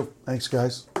 Great. Thank you. Thanks,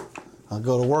 guys. I'll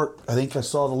go to work. I think I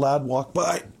saw the lad walk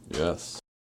by. Yes.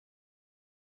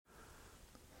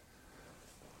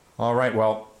 All right.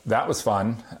 Well, that was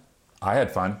fun. I had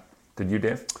fun. Did you,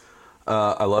 Dave?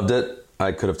 I loved it.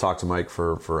 I could have talked to Mike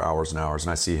for hours and hours,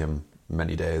 and I see him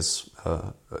many days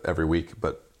every week,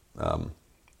 but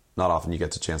not often you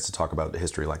get a chance to talk about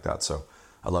history like that. So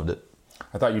I loved it.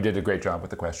 I thought you did a great job with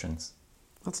the questions.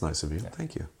 That's nice of you. Yeah.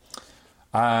 Thank you.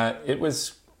 It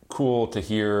was cool to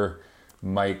hear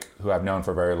Mike, who I've known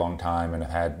for a very long time and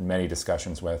have had many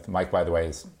discussions with. Mike, by the way,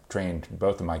 has trained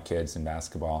both of my kids in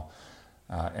basketball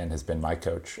and has been my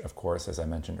coach, of course, as I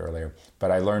mentioned earlier.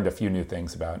 But I learned a few new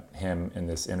things about him in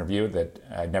this interview that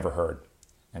I'd never heard.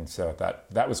 And so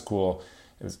that was cool.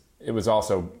 It was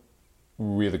also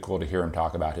really cool to hear him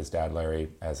talk about his dad, Larry,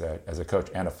 as a coach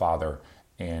and a father,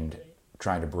 and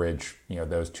trying to bridge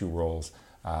those two roles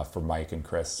for Mike and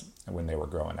Chris when they were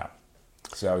growing up.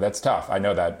 So that's tough. I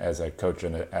know that as a coach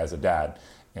and as a dad,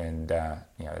 and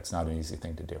it's not an easy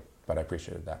thing to do. But I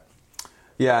appreciated that.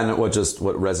 Yeah, and what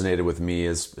resonated with me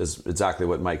is exactly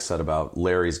what Mike said about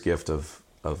Larry's gift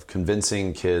of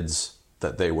convincing kids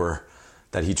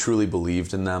that he truly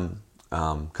believed in them,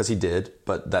 because he did,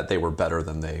 but that they were better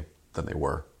than they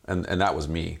were, and that was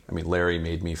me. I mean, Larry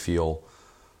made me feel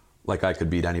like I could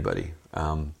beat anybody,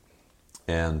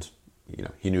 and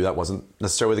he knew that wasn't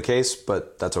necessarily the case,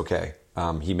 but that's okay.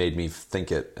 He made me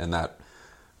think it, and that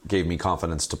gave me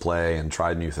confidence to play and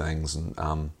try new things.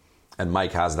 And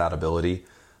Mike has that ability.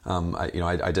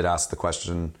 I did ask the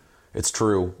question. It's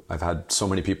true. I've had so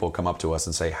many people come up to us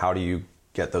and say, "How do you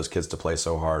get those kids to play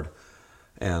so hard?"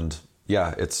 And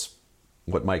yeah, it's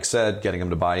what Mike said, getting them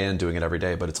to buy in, doing it every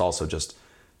day. But it's also just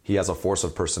he has a force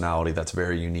of personality that's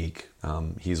very unique.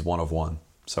 He's one of one.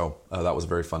 So that was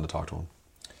very fun to talk to him.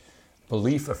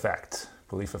 Belief effect.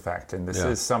 And this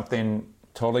is something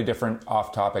totally different,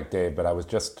 off topic, Dave, but I was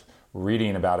just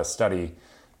reading about a study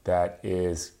that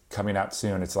is coming out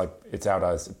soon. It's out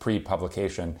as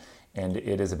pre-publication, and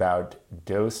it is about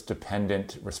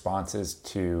dose-dependent responses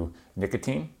to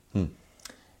nicotine.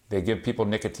 They give people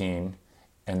nicotine,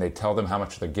 and they tell them how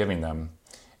much they're giving them,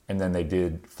 and then they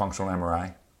did functional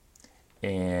MRI,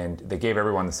 and they gave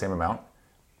everyone the same amount,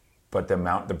 but the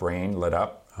amount the brain lit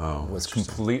up was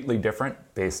completely different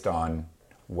based on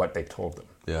what they told them.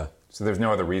 Yeah. So there's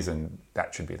no other reason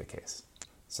that should be the case.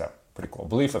 So pretty cool.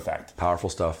 Belief effect. Powerful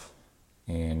stuff.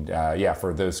 And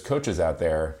for those coaches out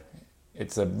there,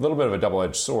 it's a little bit of a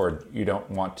double-edged sword. You don't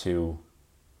want to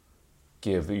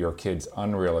give your kids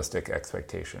unrealistic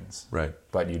expectations. Right.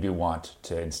 But you do want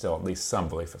to instill at least some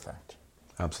belief effect.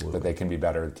 Absolutely. That they can be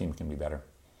better, the team can be better.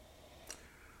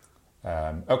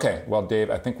 Okay, well, Dave,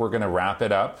 I think we're going to wrap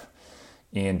it up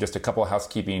in just a couple of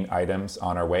housekeeping items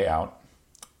on our way out.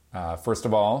 First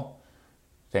of all,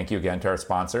 thank you again to our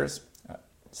sponsors.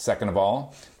 Second of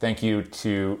all, thank you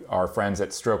to our friends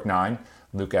at Stroke 9.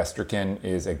 Luke Esterkin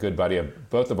is a good buddy of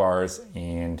both of ours,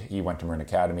 and he went to Marin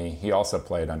Academy. He also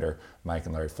played under Mike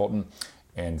and Larry Fulton,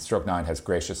 and Stroke 9 has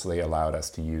graciously allowed us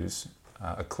to use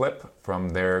a clip from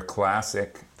their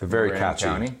classic very Marin catchy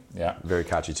County. Yeah. Very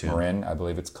catchy tune. Marin, I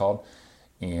believe it's called.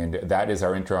 And that is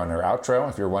our intro and our outro,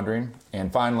 if you're wondering.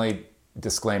 And finally,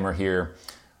 disclaimer here,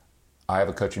 I have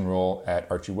a coaching role at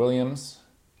Archie Williams,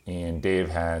 and Dave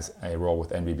has a role with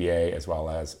NBBA as well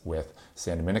as with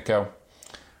San Domenico.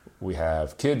 We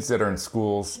have kids that are in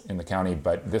schools in the county,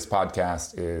 but this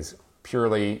podcast is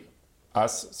purely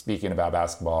us speaking about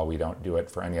basketball. We don't do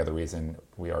it for any other reason.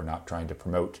 We are not trying to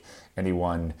promote any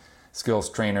one skills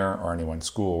trainer or any one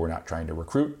school. We're not trying to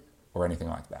recruit or anything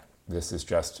like that. This is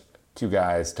just two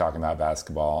guys talking about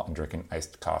basketball and drinking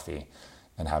iced coffee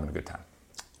and having a good time.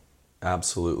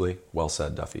 Absolutely. Well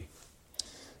said, Duffy.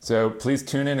 So please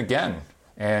tune in again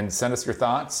and send us your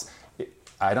thoughts.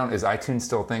 Is iTunes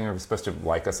still a thing? Are we supposed to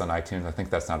like us on iTunes? I think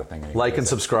that's not a thing anymore. Like and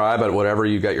subscribe at whatever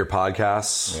you get your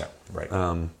podcasts. Yeah,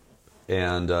 right.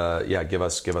 Give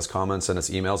us comments, send us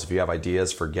emails if you have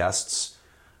ideas for guests.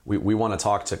 We want to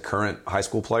talk to current high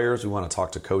school players. We want to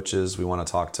talk to coaches. We want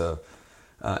to talk to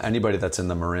anybody that's in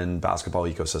the Marin basketball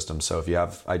ecosystem. So if you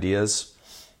have ideas,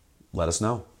 let us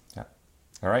know. Yeah.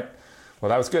 All right. Well,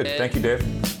 that was good. Thank you, Dave.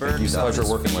 Thank you. Pleasure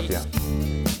working with you.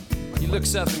 He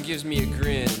looks up and gives me a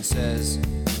grin and says,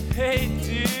 "Hey,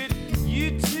 dude,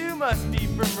 you too must be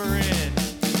from Marin."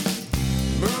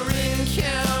 Marin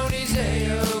County's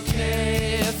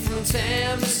A-OK, from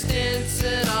Tam to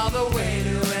Stinson all the way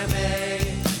to MA.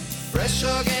 Fresh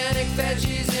organic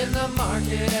veggies in the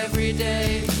market every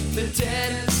day. The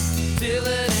dentist,